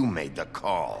you made the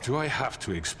call. Do I have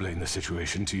to explain the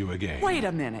situation to you again? Wait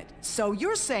a minute. So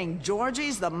you're saying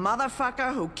Georgie's the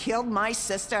motherfucker who killed my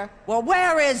sister? Well,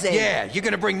 where is he? Yeah, you're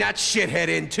gonna bring that shithead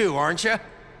in too, aren't you?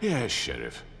 Yes,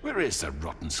 Sheriff. Where is that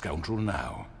rotten scoundrel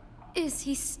now? Is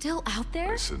he still out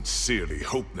there? I sincerely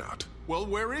hope not. Well,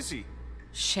 where is he?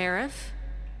 Sheriff?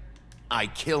 I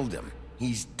killed him.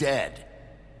 He's dead.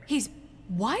 He's...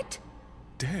 what?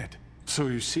 Dead. So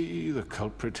you see, the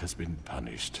culprit has been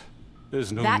punished.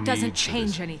 There's no That need doesn't for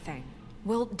change this. anything.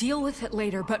 We'll deal with it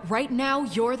later, but right now,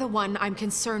 you're the one I'm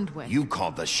concerned with. You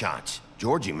called the shots.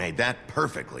 Georgie made that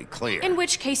perfectly clear. In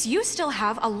which case, you still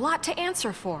have a lot to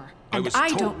answer for. I And was I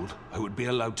told don't... I would be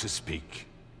allowed to speak.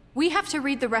 We have to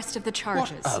read the rest of the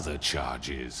charges. What other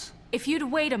charges? If you'd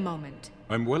wait a moment.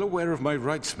 I'm well aware of my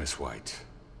rights, Miss White.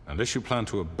 Unless you plan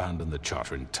to abandon the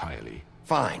charter entirely.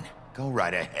 Fine. Go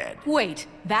right ahead. Wait,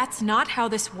 that's not how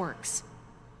this works.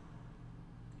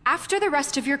 After the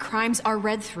rest of your crimes are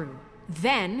read through,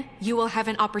 then you will have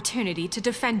an opportunity to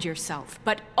defend yourself,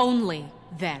 but only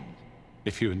then.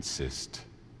 If you insist.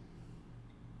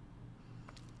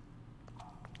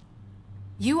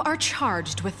 You are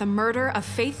charged with the murder of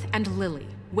Faith and Lily,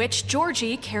 which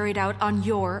Georgie carried out on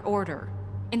your order,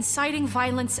 inciting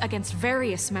violence against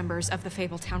various members of the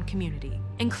Fabletown community,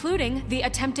 including the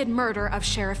attempted murder of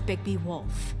Sheriff Bigby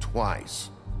Wolf.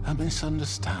 Twice. A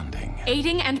misunderstanding.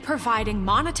 Aiding and providing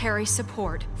monetary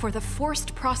support for the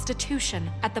forced prostitution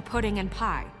at the Pudding and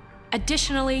Pie.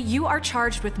 Additionally, you are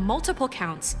charged with multiple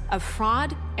counts of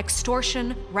fraud,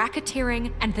 extortion,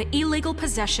 racketeering, and the illegal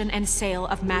possession and sale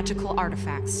of magical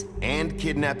artifacts. And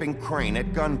kidnapping Crane at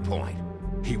gunpoint.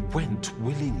 He went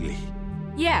willingly.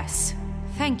 Yes,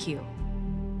 thank you.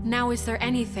 Now, is there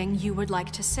anything you would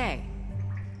like to say?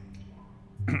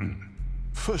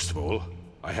 First of all,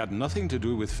 I had nothing to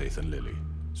do with Faith and Lily,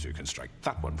 so you can strike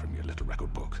that one from your little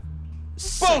record book.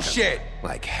 Bullshit!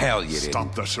 Like hell you didn't.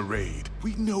 Stop the charade.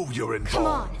 We know you're involved. Come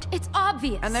on, it's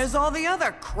obvious. And there's all the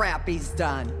other crap he's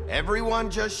done. Everyone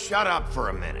just shut up for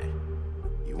a minute.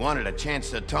 You wanted a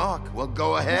chance to talk? Well,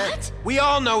 go ahead. What? We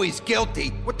all know he's guilty.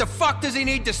 What the fuck does he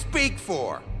need to speak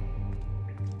for?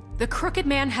 The Crooked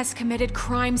Man has committed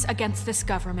crimes against this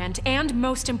government, and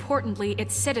most importantly,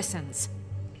 its citizens.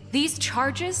 These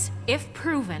charges, if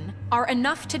proven, are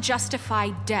enough to justify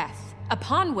death,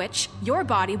 upon which your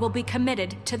body will be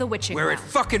committed to the witching Where it well.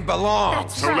 fucking belongs.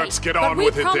 That's So right. let's get But on we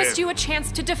with it promised then. you a chance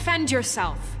to defend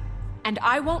yourself, and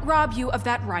I won't rob you of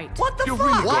that right. What the You're fuck?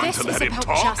 really going This to is let him about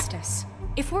talk? justice.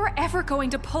 If we're ever going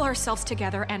to pull ourselves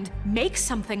together and make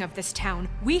something of this town,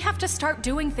 we have to start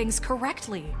doing things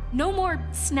correctly. No more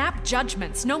snap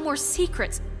judgments, no more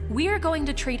secrets. We are going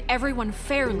to treat everyone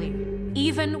fairly,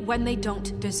 even when they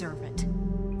don't deserve it.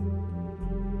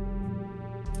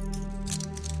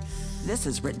 This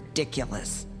is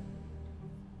ridiculous.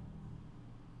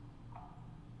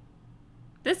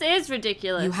 This is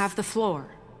ridiculous. You have the floor.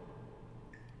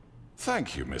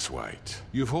 Thank you, Miss White.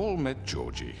 You've all met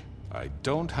Georgie. I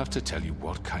don't have to tell you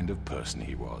what kind of person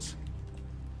he was.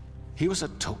 He was a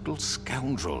total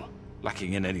scoundrel,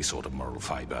 lacking in any sort of moral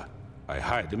fiber. I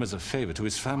hired him as a favor to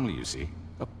his family, you see.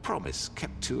 A promise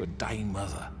kept to a dying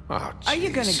mother. Oh, Are you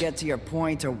jeez. gonna get to your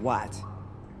point or what?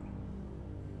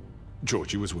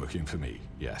 Georgie was working for me,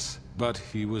 yes. But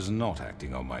he was not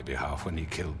acting on my behalf when he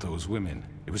killed those women.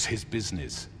 It was his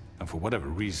business. And for whatever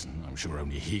reason, I'm sure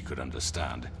only he could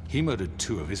understand, he murdered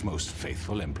 2 of his most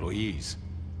faithful employees.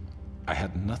 I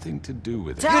had nothing to do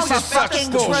with it. Tell the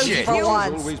fucking truth for He's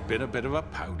once. always been a bit of a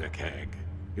powder keg.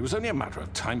 It was only a matter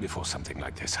of time before something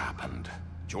like this happened.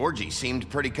 Georgie seemed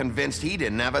pretty convinced he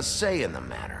didn't have a say in the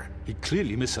matter. He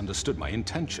clearly misunderstood my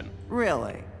intention.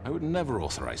 Really? I would never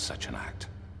authorize such an act.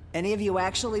 Any of you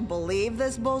actually believe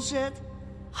this bullshit?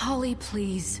 Holly,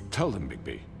 please. Tell them,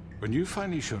 Bigby. When you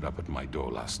finally showed up at my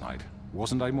door last night,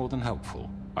 wasn't I more than helpful?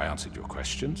 I answered your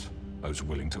questions. I was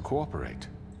willing to cooperate.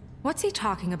 What's he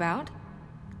talking about?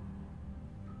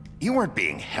 You weren't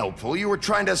being helpful, you were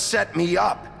trying to set me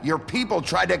up. Your people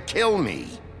tried to kill me.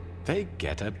 They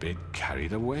get a bit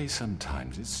carried away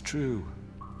sometimes, it's true.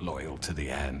 Loyal to the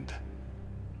end.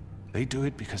 They do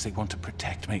it because they want to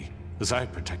protect me, as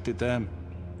I've protected them.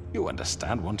 You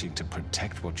understand wanting to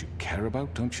protect what you care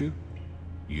about, don't you?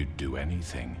 You'd do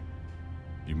anything.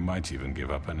 You might even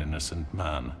give up an innocent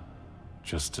man,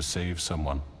 just to save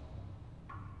someone.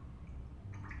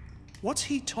 What's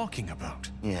he talking about?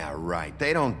 Yeah, right.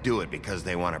 They don't do it because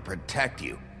they want to protect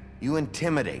you. You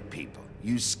intimidate people,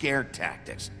 use scare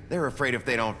tactics. They're afraid if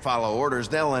they don't follow orders,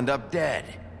 they'll end up dead.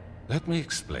 Let me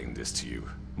explain this to you.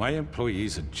 My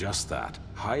employees are just that,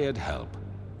 hired help.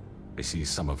 I see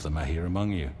some of them are here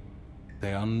among you.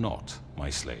 They are not my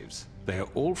slaves. They are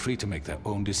all free to make their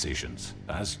own decisions,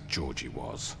 as Georgie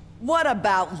was. What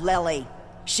about Lily?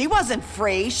 She wasn't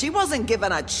free. She wasn't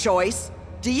given a choice.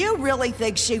 Do you really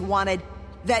think she wanted...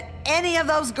 that any of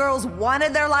those girls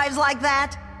wanted their lives like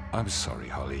that? I'm sorry,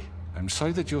 Holly. I'm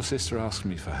sorry that your sister asked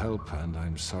me for help, and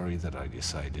I'm sorry that I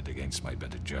decided against my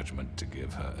better judgment to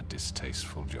give her a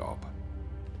distasteful job.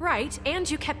 Right, and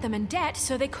you kept them in debt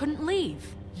so they couldn't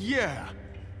leave. Yeah.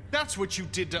 That's what you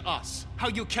did to us. How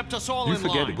you kept us all in line. You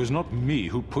forget it was not me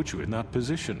who put you in that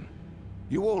position.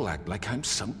 You all act like I'm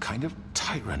some kind of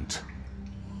tyrant.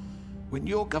 When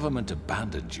your government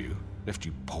abandoned you, left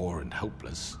you poor and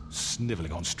helpless,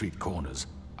 sniveling on street corners,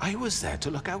 I was there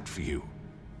to look out for you.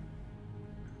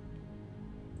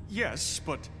 Yes,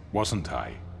 but... Wasn't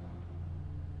I?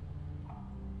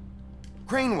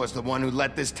 Crane was the one who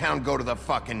let this town go to the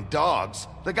fucking dogs.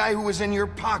 The guy who was in your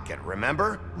pocket,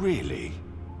 remember? Really?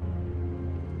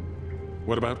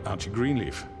 What about Auntie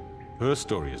Greenleaf? Her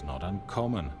story is not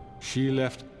uncommon. She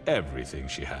left everything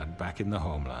she had back in the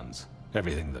homelands.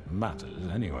 Everything that matters,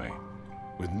 anyway.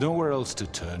 With nowhere else to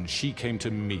turn, she came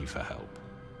to me for help.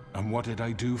 And what did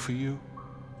I do for you?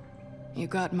 You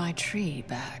got my tree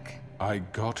back. I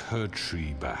got her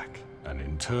tree back, and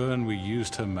in turn we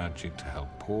used her magic to help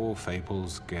poor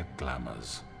Fables get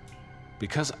glamours.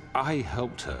 Because I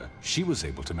helped her, she was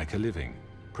able to make a living,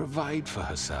 provide for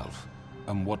herself.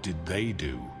 And what did they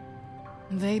do?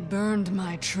 They burned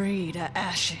my tree to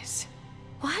ashes.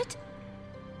 What?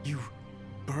 You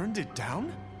burned it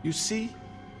down? You see?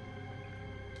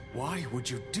 Why would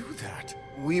you do that?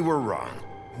 We were wrong.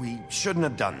 We shouldn't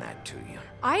have done that to you.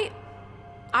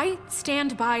 I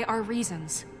stand by our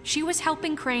reasons. She was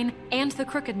helping Crane and the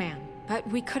Crooked Man, but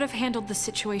we could have handled the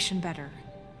situation better.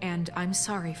 And I'm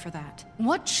sorry for that.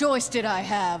 What choice did I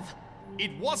have?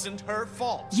 It wasn't her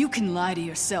fault. You can lie to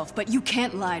yourself, but you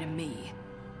can't lie to me.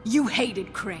 You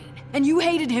hated Crane, and you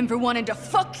hated him for wanting to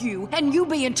fuck you, and you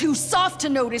being too soft to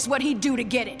notice what he'd do to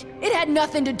get it. It had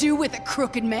nothing to do with the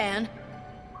Crooked Man.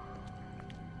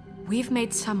 We've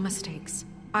made some mistakes.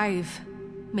 I've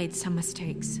made some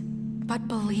mistakes. But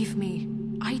believe me,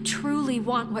 I truly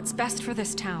want what's best for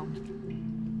this town.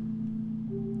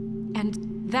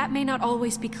 And that may not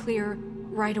always be clear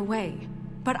right away.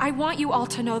 But I want you all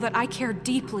to know that I care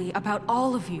deeply about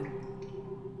all of you.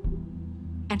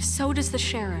 And so does the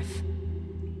sheriff.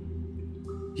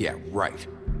 Yeah, right.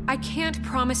 I can't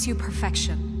promise you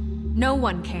perfection. No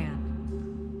one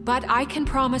can. But I can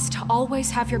promise to always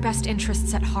have your best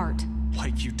interests at heart.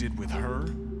 Like you did with her?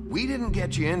 We didn't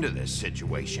get you into this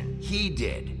situation. He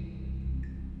did.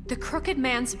 The Crooked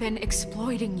Man's been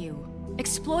exploiting you.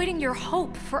 Exploiting your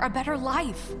hope for a better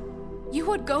life. You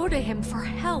would go to him for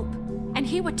help, and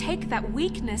he would take that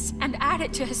weakness and add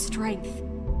it to his strength.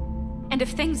 And if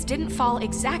things didn't fall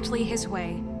exactly his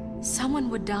way, someone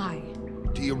would die.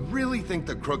 Do you really think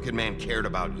the Crooked Man cared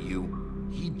about you?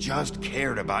 He just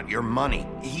cared about your money.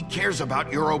 He cares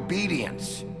about your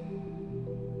obedience.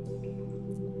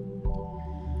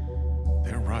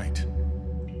 They're right.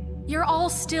 You're all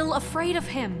still afraid of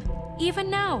him, even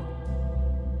now.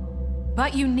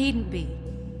 But you needn't be.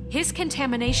 His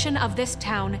contamination of this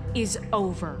town is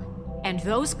over, and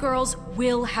those girls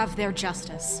will have their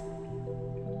justice.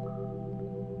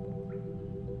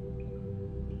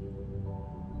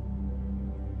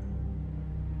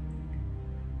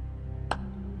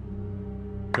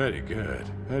 Very good,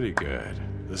 very good.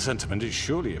 The sentiment is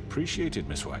surely appreciated,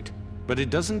 Miss White. But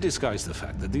it doesn't disguise the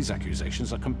fact that these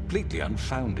accusations are completely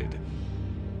unfounded.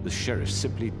 The sheriff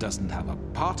simply doesn't have a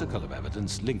particle of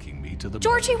evidence linking me to the...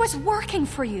 Georgie was working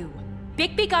for you.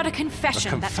 Bigby got a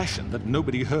confession. A confession that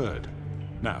nobody heard.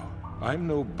 Now, I'm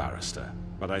no barrister,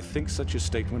 but I think such a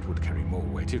statement would carry more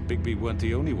weight if Bigby weren't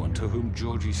the only one to whom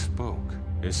Georgie spoke.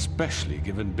 Especially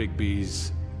given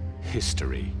Bigby's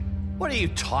history. What are you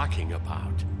talking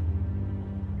about?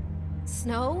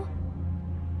 Snow?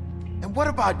 And what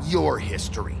about your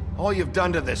history? All you've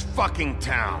done to this fucking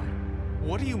town?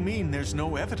 What do you mean there's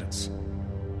no evidence?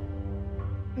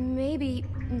 Maybe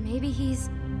he's...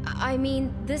 I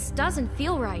mean, this doesn't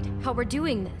feel right, how we're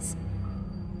doing this.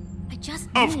 I just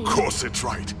Of course it's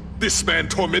right. This man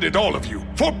tormented all of you,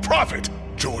 for profit!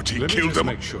 Georgie killed them.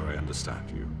 Let me just make sure I understand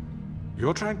you.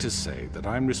 You're trying to say that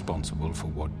I'm responsible for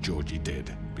what Georgie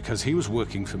did, because he was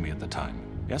working for me at the time,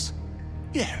 yes?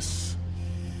 Yes.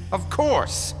 Of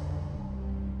course!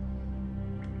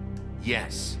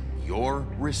 Yes, you're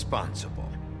responsible.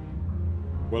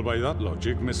 Well, by that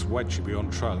logic, Miss White should be on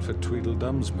trial for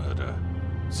Tweedledum's murder,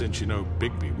 since you know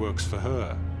Bigby works for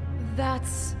her.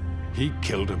 That's... He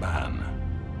killed a man.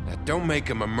 That don't make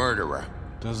him a murderer.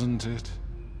 Doesn't it?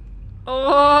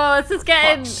 Oh, this is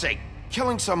getting... For fuck's sake,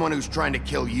 killing someone who's trying to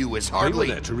kill you is hardly...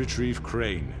 They were there to retrieve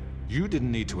Crane. You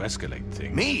didn't need to escalate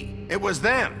things. Me? It was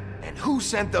them. And who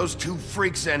sent those two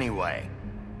freaks anyway?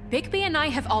 Bigby and I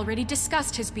have already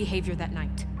discussed his behavior that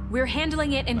night. We're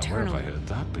handling it internally. Where have I heard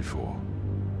that before?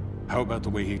 How about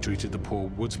the way he treated the poor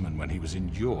woodsman when he was in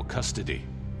your custody?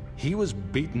 He was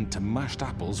beaten to mashed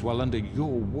apples while under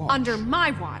your watch. Under my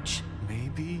watch.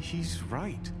 Maybe he's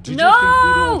right. Did you think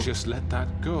we'd all just let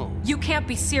that go? You can't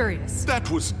be serious. That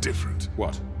was different.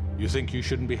 What? You think you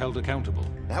shouldn't be held accountable?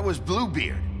 That was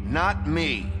Bluebeard, not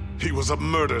me. He was a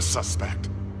murder suspect.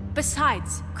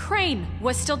 Besides, Crane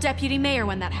was still deputy mayor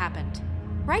when that happened.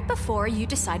 Right before you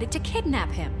decided to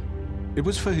kidnap him. It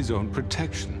was for his own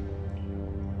protection.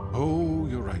 Oh,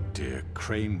 you're right, dear.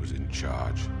 Crane was in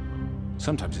charge.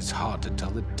 Sometimes it's hard to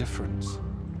tell the difference.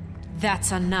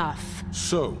 That's enough.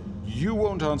 So, you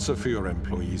won't answer for your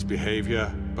employees'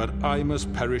 behavior, but I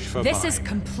must perish for This mine. is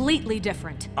completely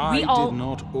different. I did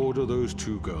not order those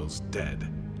two girls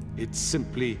dead. It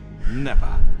simply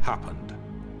never happened.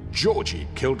 Georgie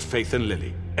killed Faith and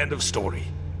Lily. End of story.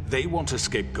 They want to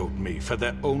scapegoat me for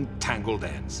their own tangled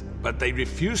ends, but they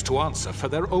refuse to answer for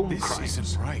their own crimes. This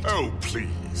isn't right. Oh,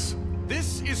 please.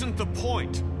 This isn't the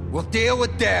point. We'll deal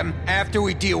with them after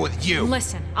we deal with you.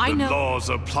 Listen, I know... The laws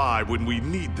apply when we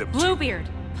need them to. Bluebeard,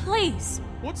 please.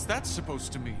 What's that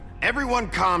supposed to mean? Everyone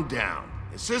calm down.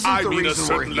 This isn't I the mean, a reason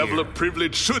we're certain level here. of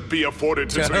privilege should be afforded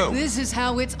to who? This is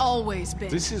how it's always been.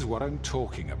 This is what I'm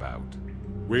talking about.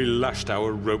 We lashed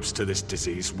our ropes to this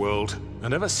diseased world,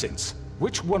 and ever since,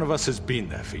 which one of us has been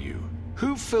there for you?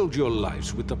 Who filled your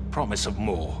lives with the promise of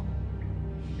more?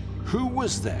 Who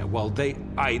was there while they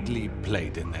idly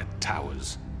played in their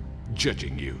towers,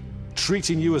 judging you,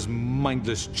 treating you as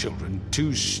mindless children,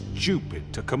 too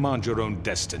stupid to command your own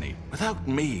destiny? Without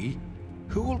me,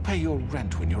 who will pay your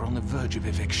rent when you're on the verge of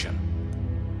eviction?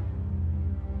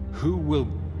 Who will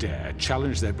dare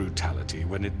challenge their brutality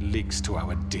when it leaks to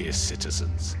our dear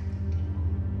citizens?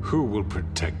 Who will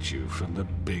protect you from the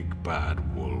big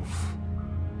bad wolf?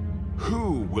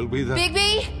 Who will be the...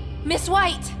 Bigby! Miss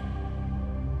White!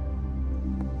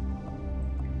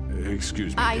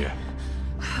 Excuse me, dear.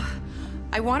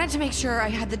 I wanted to make sure I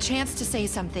had the chance to say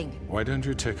something. Why don't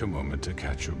you take a moment to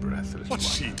catch your breath? What's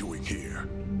she doing here?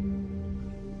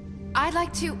 I'd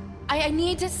like to... I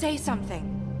need to say something.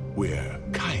 We're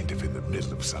kind of in the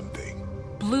middle of something.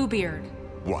 Bluebeard.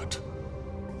 What?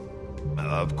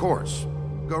 Of course.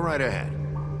 Go right ahead.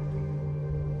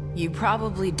 You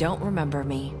probably don't remember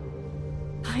me.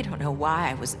 I don't know why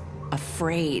I was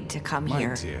afraid to come My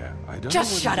here. dear, I don't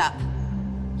Just know shut up.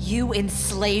 You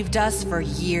enslaved us for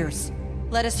years.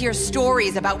 Let us hear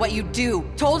stories about what you do.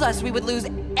 Told us we would lose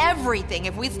everything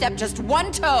if we stepped just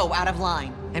one toe out of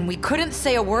line. And we couldn't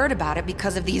say a word about it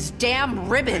because of these damn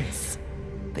ribbons.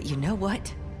 But you know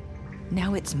what?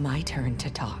 Now it's my turn to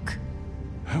talk.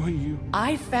 How are you?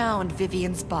 I found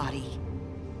Vivian's body.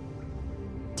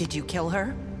 Did you kill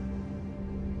her?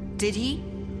 Did he?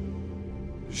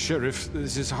 Sheriff,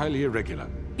 this is highly irregular.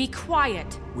 Be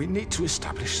quiet. We need to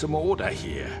establish some order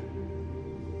here.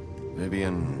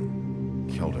 Vivian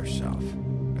killed herself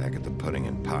back at the Pudding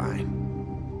and Pie.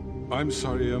 I'm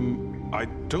sorry, I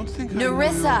don't think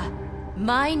Nerissa!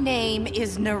 My name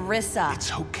is Nerissa.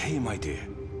 It's okay, my dear.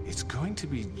 It's going to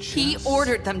be just... He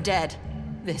ordered them dead.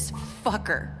 This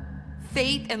fucker.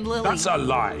 Faith and Lily. That's a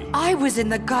lie. I was in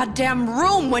the goddamn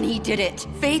room when he did it.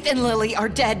 Faith and Lily are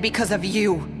dead because of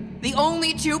you. The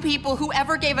only two people who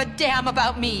ever gave a damn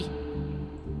about me.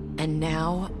 And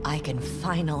now I can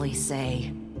finally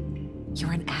say,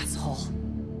 you're an asshole.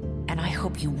 And I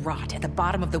hope you rot at the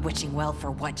bottom of the witching well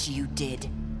for what you did.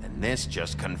 And this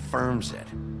just confirms it.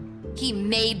 He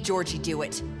made Georgie do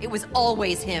it. It was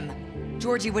always him.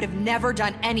 Georgie would have never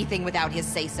done anything without his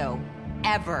say-so.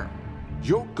 Ever.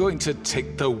 You're going to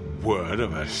take the word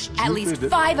of a stupid... At least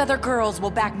 5 other girls will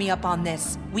back me up on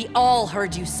this. We all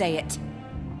heard you say it.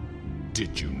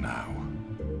 Did you now?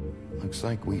 Looks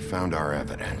like we found our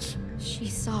evidence. She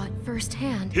saw it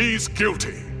firsthand. He's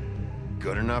guilty.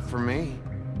 Good enough for me.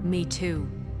 Me too.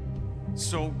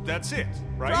 So that's it,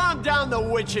 right? Calm down the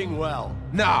witching well.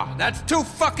 Nah, that's too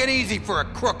fucking easy for a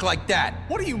crook like that.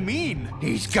 What do you mean?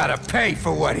 He's gotta pay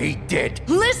for what he did.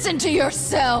 Listen to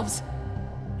yourselves!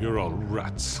 You're all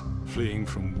rats, fleeing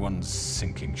from one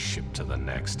sinking ship to the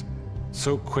next.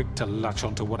 So quick to latch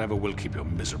onto whatever will keep your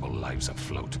miserable lives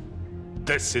afloat.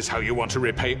 This is how you want to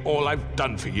repay all I've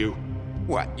done for you.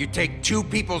 What, you take 2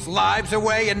 people's lives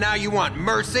away and now you want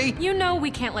mercy? You know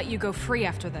we can't let you go free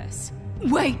after this.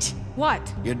 Wait!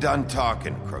 What? You're done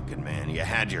talking, crooked man. You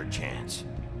had your chance.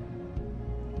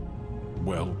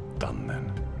 Well done,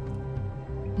 then.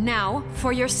 Now,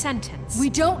 for your sentence. We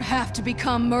don't have to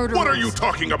become murderers. What are you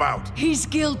talking about? He's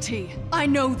guilty. I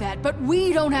know that, but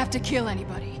we don't have to kill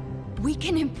anybody. We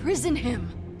can imprison him.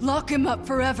 Lock him up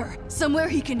forever. Somewhere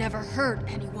he can never hurt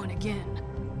anyone again.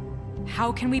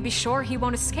 How can we be sure he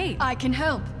won't escape? I can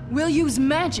help. We'll use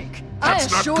magic.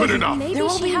 That's not good enough. Maybe there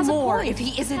will she be has more a point. if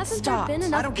he isn't Hasn't stopped. There been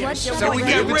enough bloodshed So we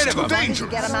get rid of him. Dangerous.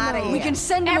 Get him out of here. We can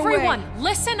send him Everyone, away.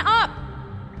 listen up!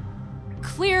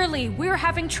 Clearly, we're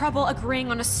having trouble agreeing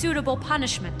on a suitable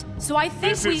punishment. So I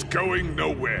think This is going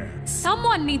nowhere.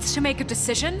 someone needs to make a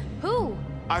decision. Who?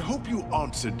 I hope you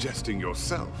aren't suggesting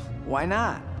yourself. Why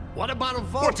not? What about a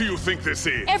vote? What do you think this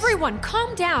is? Everyone,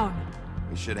 calm down.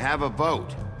 We should have a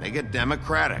vote. Make it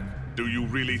democratic. Do you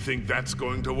really think that's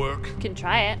going to work? Can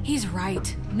try it. He's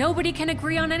right. Nobody can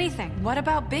agree on anything. What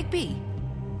about Bigby?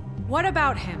 What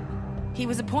about him? He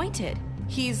was appointed.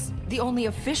 He's the only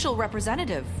official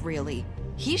representative, really.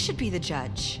 He should be the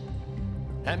judge.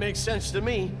 That makes sense to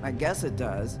me. I guess it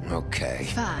does. Okay.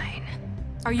 Fine.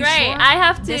 Are you Great, sure? I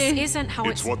have to- This isn't how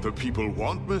It's what the people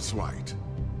want, Miss White.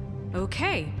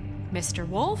 Okay, Mr.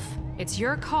 Wolf, it's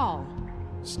your call.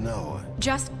 Snow.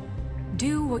 Just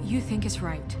do what you think is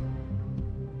right.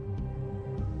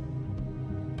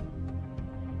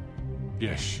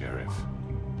 Yes, Sheriff.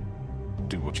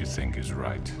 Do what you think is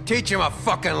right. Teach him a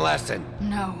fucking lesson.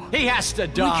 No. He has to We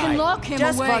die. can lock him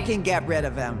Just away. fucking get rid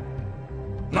of him.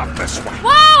 Not this way. Whoa!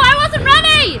 I wasn't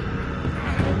ready!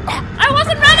 I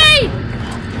wasn't ready!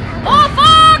 Oh,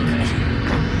 fuck!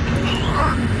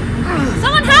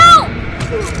 Someone help!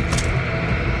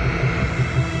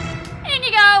 In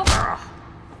you go!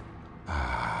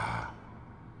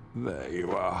 There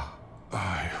you are.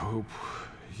 I hope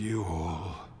you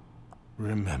all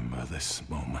remember this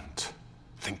moment.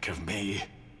 Think of me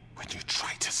when you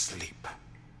try to sleep.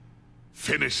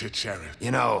 Finish it, Sheriff. You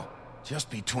know,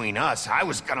 just between us, I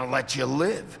was gonna let you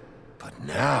live. But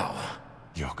now...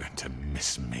 You're going to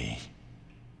miss me.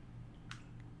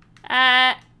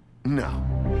 No,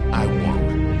 I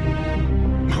won't.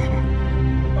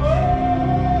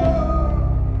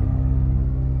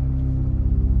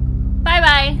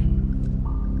 Bye-bye.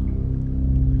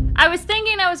 I was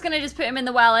thinking I was gonna just put him in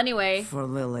the well anyway. For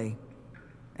Lily.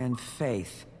 And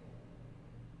Faith.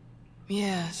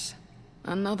 Yes.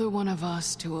 Another one of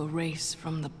us to erase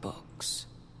from the books.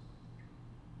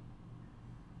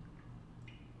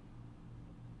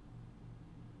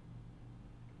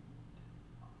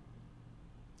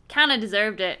 Kinda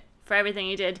deserved it for everything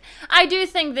he did. I do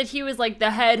think that he was like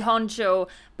the head honcho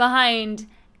behind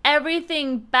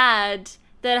everything bad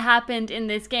that happened in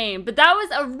this game. But that was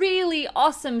a really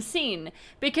awesome scene,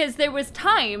 because there was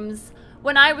times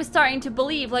when I was starting to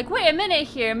believe, like, wait a minute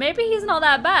here, maybe he's not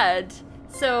that bad.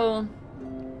 So,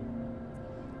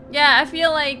 yeah, I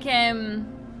feel like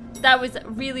that was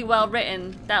really well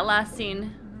written, that last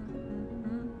scene.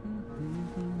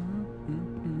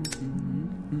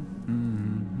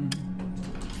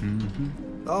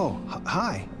 Oh,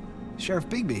 hi. Sheriff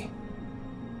Bigby.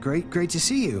 Great to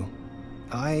see you.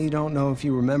 I don't know if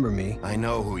you remember me. I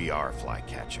know who you are,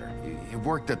 Flycatcher. You've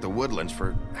worked at the Woodlands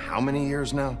for how many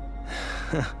years now?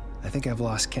 I think I've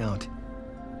lost count.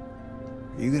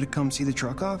 Are you gonna come see the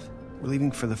truck off? We're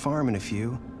leaving for the farm in a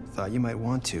few. Thought you might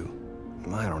want to.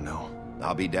 I don't know.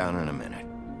 I'll be down in a minute.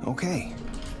 Okay,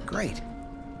 great.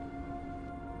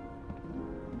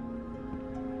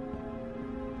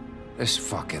 This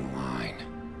fucking line.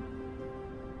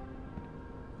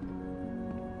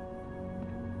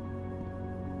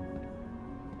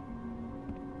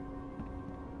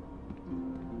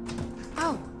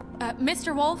 Oh,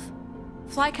 Mr. Wolf?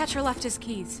 Flycatcher left his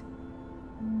keys.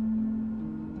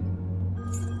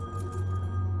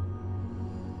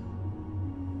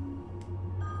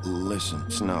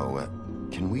 Listen, Snow,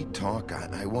 can we talk?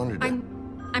 I wanted to...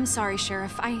 I'm sorry,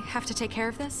 Sheriff. I have to take care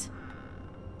of this.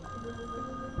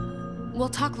 We'll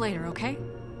talk later, okay?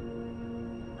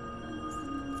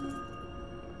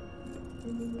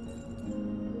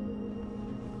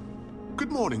 Good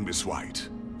morning, Miss White.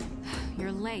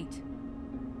 You're late.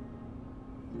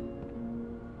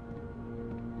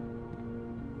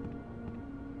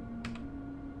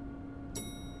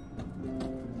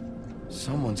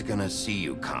 Someone's gonna see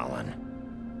you, Colin.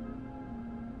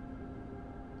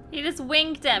 He just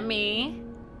winked at me.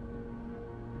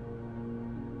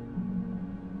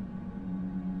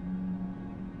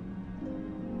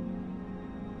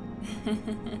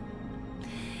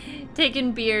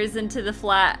 Taking beers into the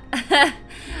flat.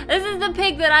 This is the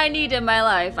pig that I need in my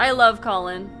life. I love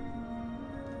Colin.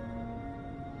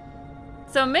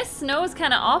 So Miss Snow's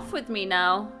kind of off with me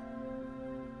now.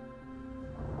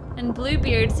 And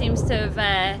Bluebeard seems to have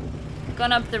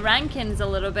gone up the rankings a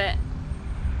little bit.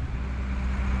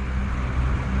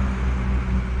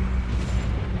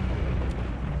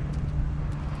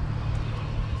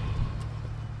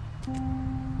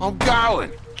 I'm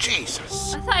going.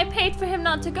 Jesus. I thought I paid for him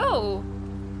not to go.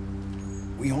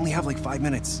 We only have like 5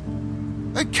 minutes.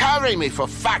 They carry me for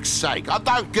fuck's sake. I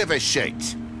don't give a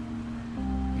shit.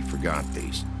 You forgot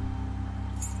these.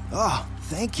 Oh,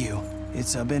 thank you.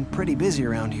 It's been pretty busy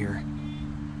around here.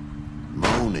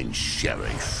 Morning,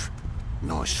 Sheriff.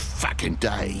 Nice fucking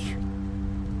day.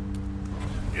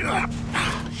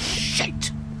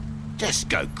 Shit. Just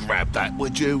go grab that,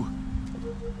 would you?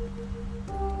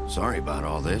 Sorry about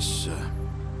all this.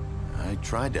 I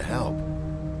tried to help.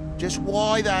 Just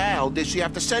why the hell did she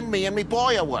have to send me and me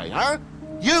boy away, huh?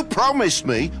 You promised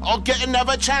me I'll get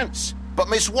another chance, but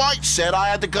Miss White said I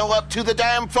had to go up to the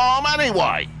damn farm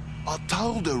anyway. I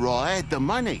told her I had the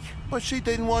money, but she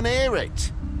didn't want to hear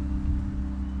it.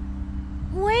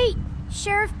 Wait,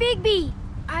 Sheriff Bigby,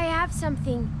 I have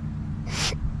something.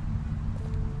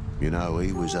 You know,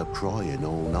 he was up crying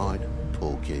all night,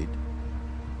 poor kid.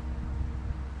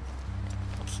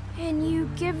 Can you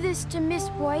give this to Miss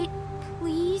White,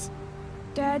 please?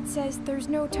 Dad says there's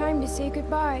no time to say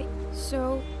goodbye,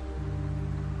 so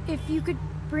if you could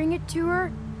bring it to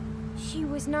her, she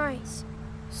was nice.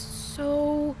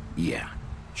 So... Yeah,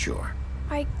 sure.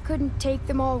 I couldn't take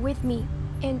them all with me,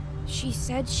 and she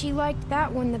said she liked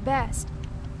that one the best.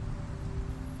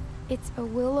 It's a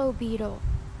willow beetle.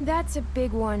 That's a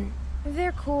big one.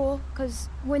 They're cool, 'cause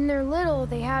when they're little,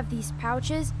 they have these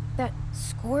pouches that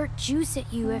squirt juice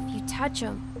at you if you touch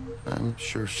them. I'm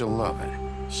sure she'll love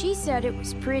it. She said it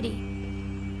was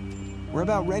pretty. We're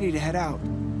about ready to head out.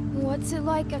 What's it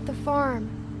like at the farm?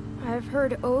 I've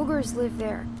heard ogres live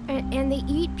there, and they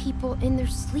eat people in their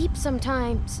sleep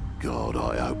sometimes. God,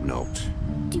 I hope not.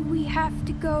 Do we have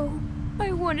to go?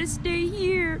 I want to stay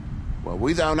here. Well,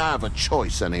 we don't have a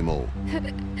choice anymore.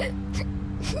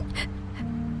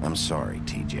 I'm sorry,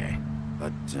 TJ,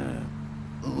 but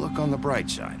look on the bright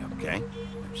side, okay?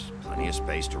 There's plenty of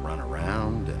space to run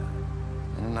around,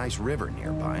 and a nice river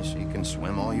nearby so you can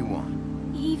swim all you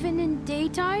want. Even in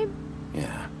daytime?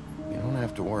 Yeah, you don't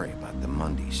have to worry about the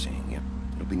Mundy seeing you.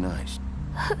 It'll be nice.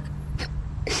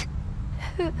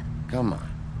 Come on,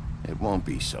 it won't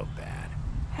be so bad.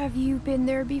 Have you been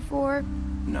there before?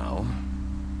 No,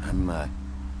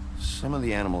 some of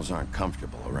the animals aren't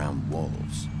comfortable around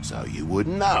wolves. So you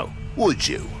wouldn't know, would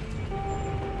you?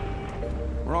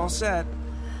 We're all set.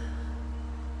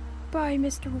 Bye,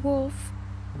 Mr. Wolf.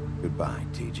 Goodbye,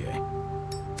 TJ.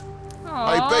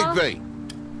 Hey, Bigby!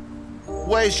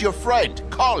 Where's your friend,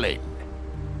 Colin?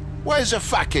 Where's the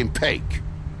fucking pig?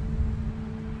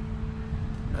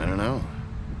 I don't know.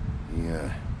 He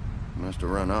must have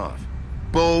run off.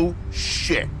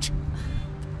 Bullshit.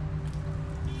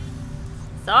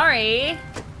 Sorry.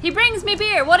 He brings me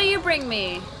beer. What do you bring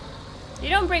me? You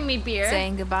don't bring me beer.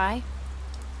 Saying goodbye?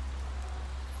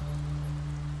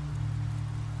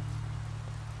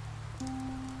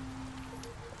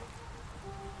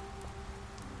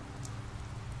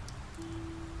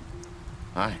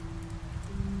 Hi.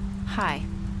 Hi.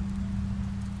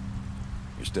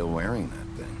 You're still wearing that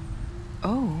thing.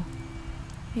 Oh.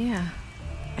 Yeah.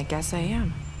 I guess I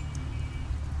am.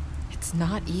 It's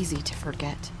not easy to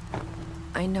forget.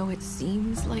 I know it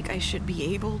seems like I should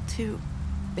be able to.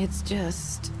 It's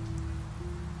just...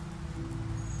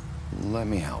 Let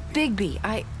me help you. Bigby,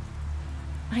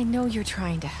 I know you're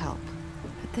trying to help,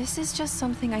 but this is just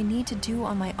something I need to do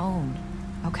on my own,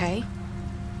 okay?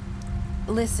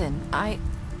 Listen, I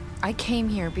came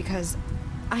here because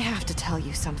I have to tell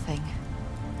you something.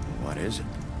 What is it?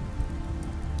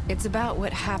 It's about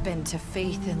what happened to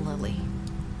Faith and Lily.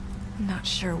 I'm not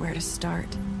sure where to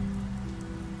start.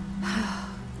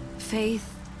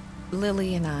 Faith,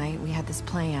 Lily, and I, we had this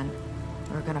plan.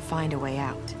 We were gonna find a way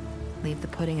out. Leave the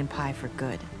pudding and pie for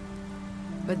good.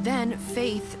 But then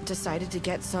Faith decided to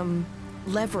get some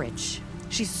leverage.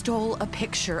 She stole a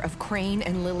picture of Crane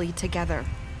and Lily together.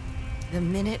 The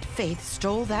minute Faith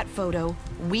stole that photo,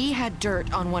 we had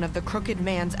dirt on one of the Crooked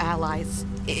Man's allies.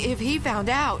 If he found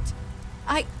out,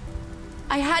 I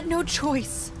had no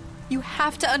choice. You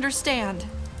have to understand.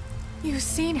 You've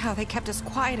seen how they kept us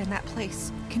quiet in that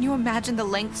place. Can you imagine the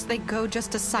lengths they'd go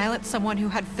just to silence someone who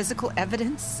had physical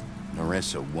evidence?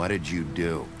 Narissa, what did you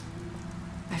do?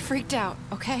 I freaked out,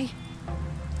 okay?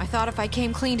 I thought if I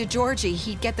came clean to Georgie,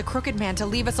 he'd get the Crooked Man to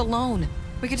leave us alone.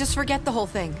 We could just forget the whole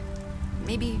thing.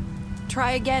 Maybe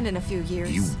try again in a few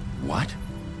years. You what?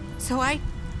 So I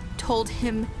told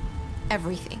him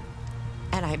everything.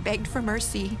 And I begged for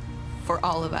mercy for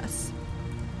all of us.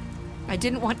 I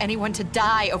didn't want anyone to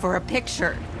die over a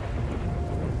picture.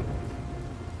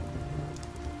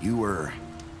 You were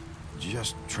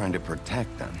just trying to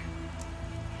protect them.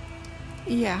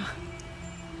 Yeah.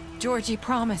 Georgie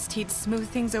promised he'd smooth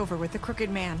things over with the Crooked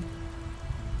Man.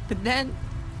 But then...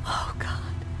 Oh, God.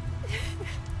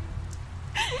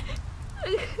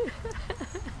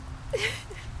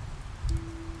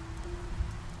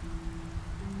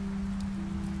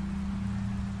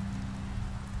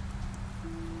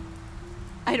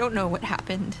 I don't know what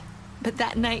happened, but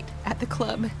that night at the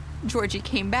club, Georgie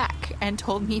came back and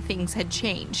told me things had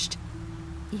changed.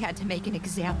 He had to make an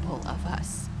example of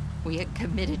us. We had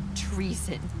committed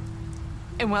treason.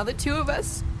 And while the two of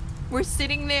us were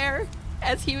sitting there,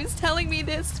 as he was telling me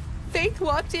this, Faith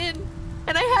walked in,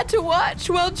 and I had to watch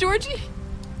while Georgie...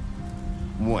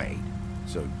 Wait,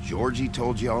 so Georgie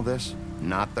told you all this?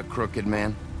 Not the Crooked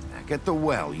Man? Back at the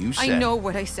well, you said... I know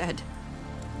what I said.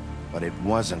 But it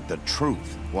wasn't the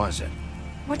truth, was it?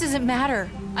 What does it matter?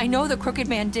 I know the Crooked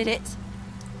Man did it.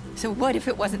 So what if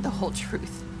it wasn't the whole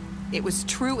truth? It was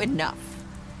true enough.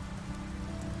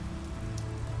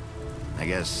 I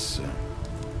guess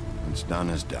what's done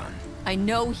is done. I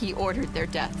know he ordered their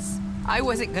deaths. I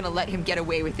wasn't gonna let him get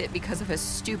away with it because of a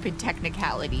stupid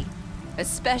technicality.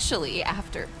 Especially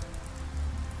after...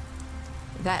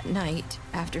 that night,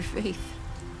 after Faith.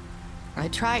 I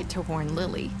tried to warn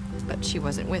Lily, but she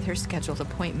wasn't with her scheduled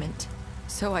appointment.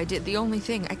 So I did the only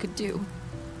thing I could do.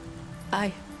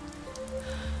 I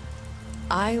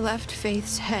left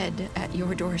Faith's head at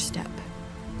your doorstep.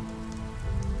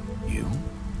 You?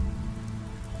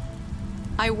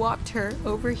 I walked her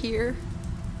over here,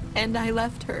 and I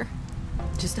left her.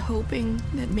 Just hoping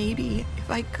that maybe if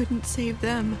I couldn't save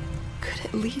them, could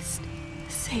at least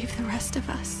save the rest of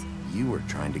us. You were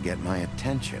trying to get my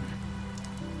attention.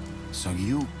 So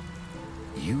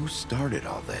you started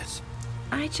all this.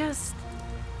 I just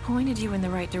pointed you in the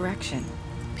right direction.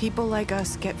 People like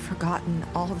us get forgotten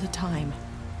all the time.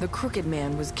 The Crooked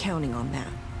Man was counting on that.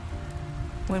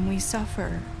 When we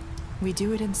suffer, we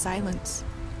do it in silence.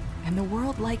 And the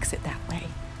world likes it that way.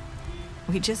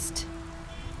 We just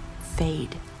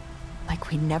fade,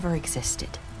 like we never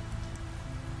existed.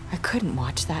 I couldn't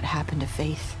watch that happen to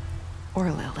Faith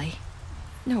or Lily.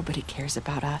 Nobody cares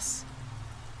about us.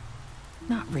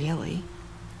 Not really.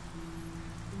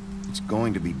 It's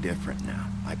going to be different now,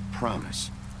 I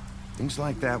promise. Things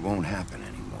like that won't happen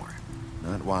anymore.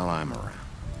 Not while I'm around.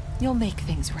 You'll make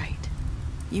things right.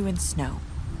 You and Snow.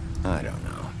 I don't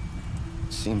know.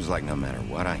 It seems like no matter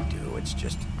what I do, it's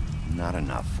just not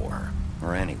enough for her,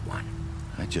 or anyone.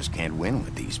 I just can't win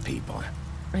with these people.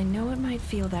 I know it might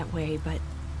feel that way, but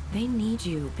they need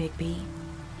you, Bigby.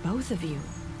 Both of you.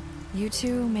 You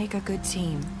two make a good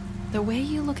team. The way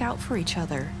you look out for each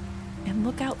other, and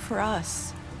look out for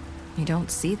us. You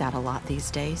don't see that a lot these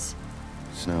days.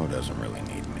 Snow doesn't really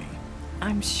need me.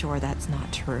 I'm sure that's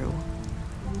not true.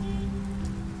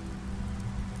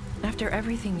 After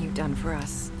everything you've done for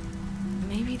us,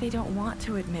 maybe they don't want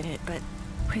to admit it, but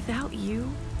without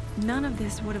you, none of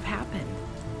this would have happened.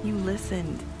 You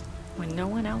listened when no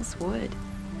one else would.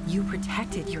 You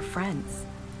protected your friends,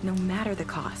 no matter the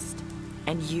cost.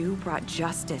 And you brought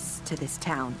justice to this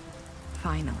town.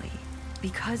 Finally.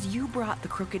 Because you brought the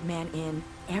Crooked Man in,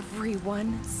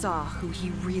 everyone saw who he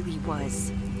really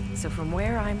was. So from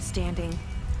where I'm standing,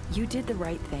 you did the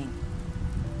right thing.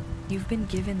 You've been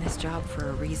given this job for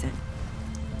a reason.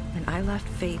 And I left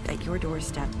Faith at your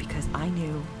doorstep because I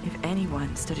knew if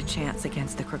anyone stood a chance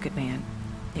against the Crooked Man,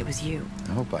 it was you.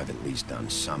 I hope I've at least done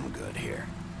some good here.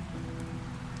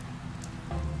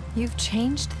 You've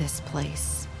changed this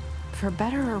place. For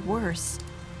better or worse,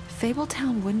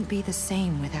 Fabletown wouldn't be the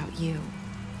same without you.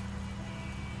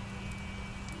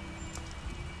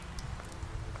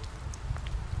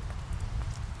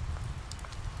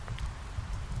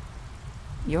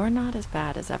 You're not as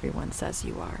bad as everyone says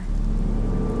you are.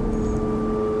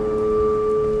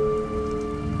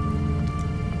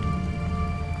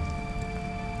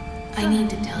 I need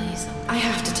to tell you something. I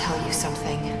have to tell you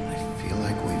something. I feel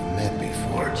like we've met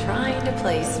before. You're trying to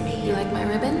place me. You like my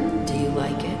ribbon? Do you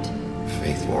like it?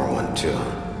 Faith wore one too.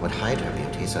 Would hide her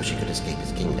beauty so she could escape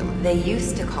his kingdom. They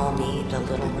used to call me the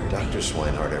Little Mermaid. Dr.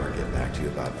 Swinehart ever get back to you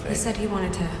about Faith? He said he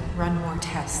wanted to run more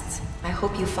tests. I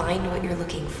hope you find what you're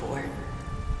looking for.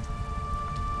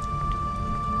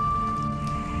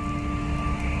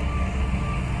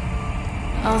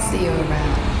 I'll see you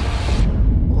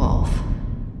around, Wolf.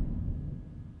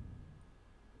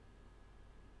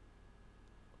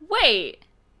 Wait.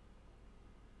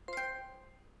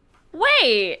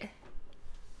 Wait.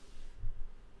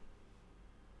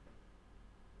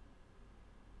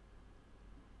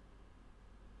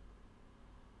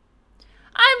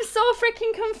 I'm so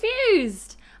freaking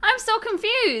confused. I'm so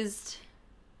confused.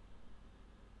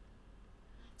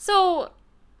 So,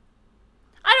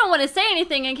 I don't want to say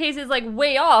anything in case it's like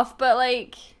way off, but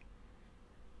like,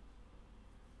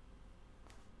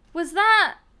 was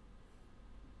that?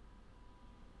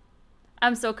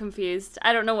 I'm so confused.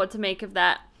 I don't know what to make of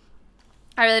that.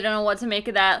 I really don't know what to make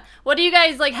of that. What do you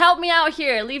guys, like, help me out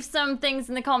here. Leave some things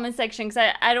in the comment section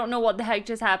because I don't know what the heck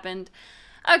just happened.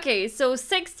 Okay, so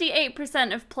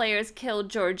 68% of players killed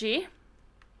Georgie.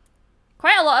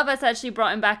 Quite a lot of us actually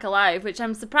brought him back alive, which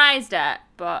I'm surprised at,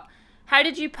 but how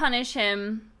did you punish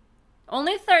him?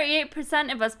 Only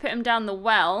 38% of us put him down the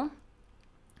well.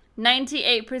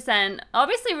 98%.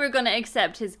 Obviously, we're going to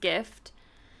accept his gift.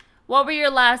 What were your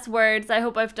last words? I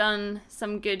hope I've done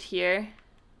some good here.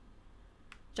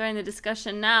 Join the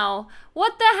discussion now.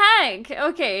 What the heck?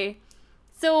 Okay.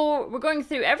 So, we're going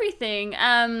through everything.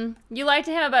 You lied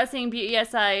to him about seeing beauty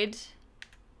outside.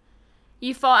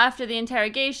 You fought after the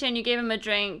interrogation. You gave him a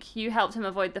drink. You helped him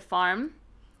avoid the farm.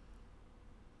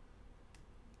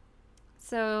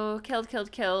 So,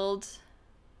 killed.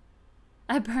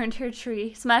 I burned her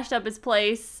tree. Smashed up his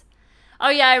place. Oh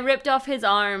yeah, I ripped off his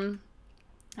arm.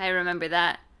 I remember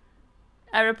that.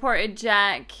 I reported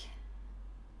Jack.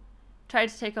 Tried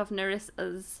to take off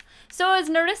Nerissa's. So is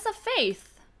Nerissa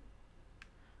Faith?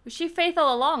 Was she Faith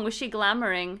all along? Was she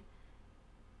glamoring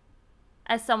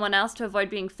as someone else to avoid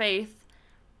being Faith?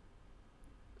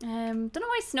 Don't know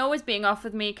why Snow was being off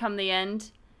with me come the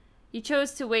end. You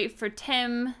chose to wait for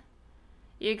Tim.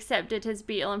 You accepted his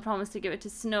beetle and promised to give it to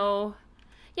Snow.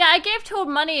 Yeah, I gave Toad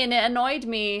money and it annoyed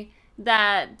me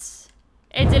that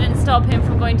it didn't stop him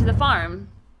from going to the farm.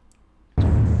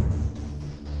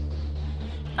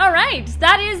 Alright,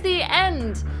 that is the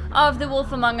end of The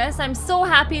Wolf Among Us. I'm so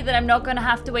happy that I'm not going to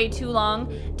have to wait too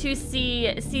long to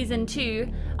see Season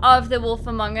 2 of The Wolf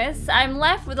Among Us. I'm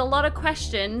left with a lot of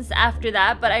questions after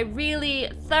that, but I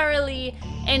really thoroughly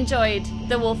enjoyed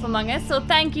The Wolf Among Us. So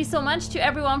thank you so much to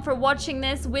everyone for watching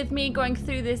this with me, going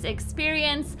through this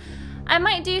experience. I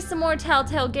might do some more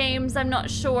Telltale Games. I'm not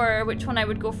sure which one I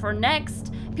would go for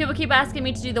next. People keep asking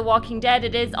me to do The Walking Dead.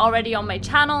 It is already on my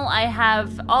channel. I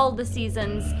have all the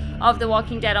seasons of The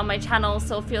Walking Dead on my channel,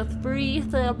 so feel free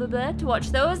to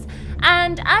watch those.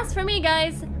 And as for me,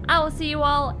 guys, I will see you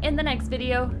all in the next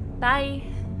video. Bye.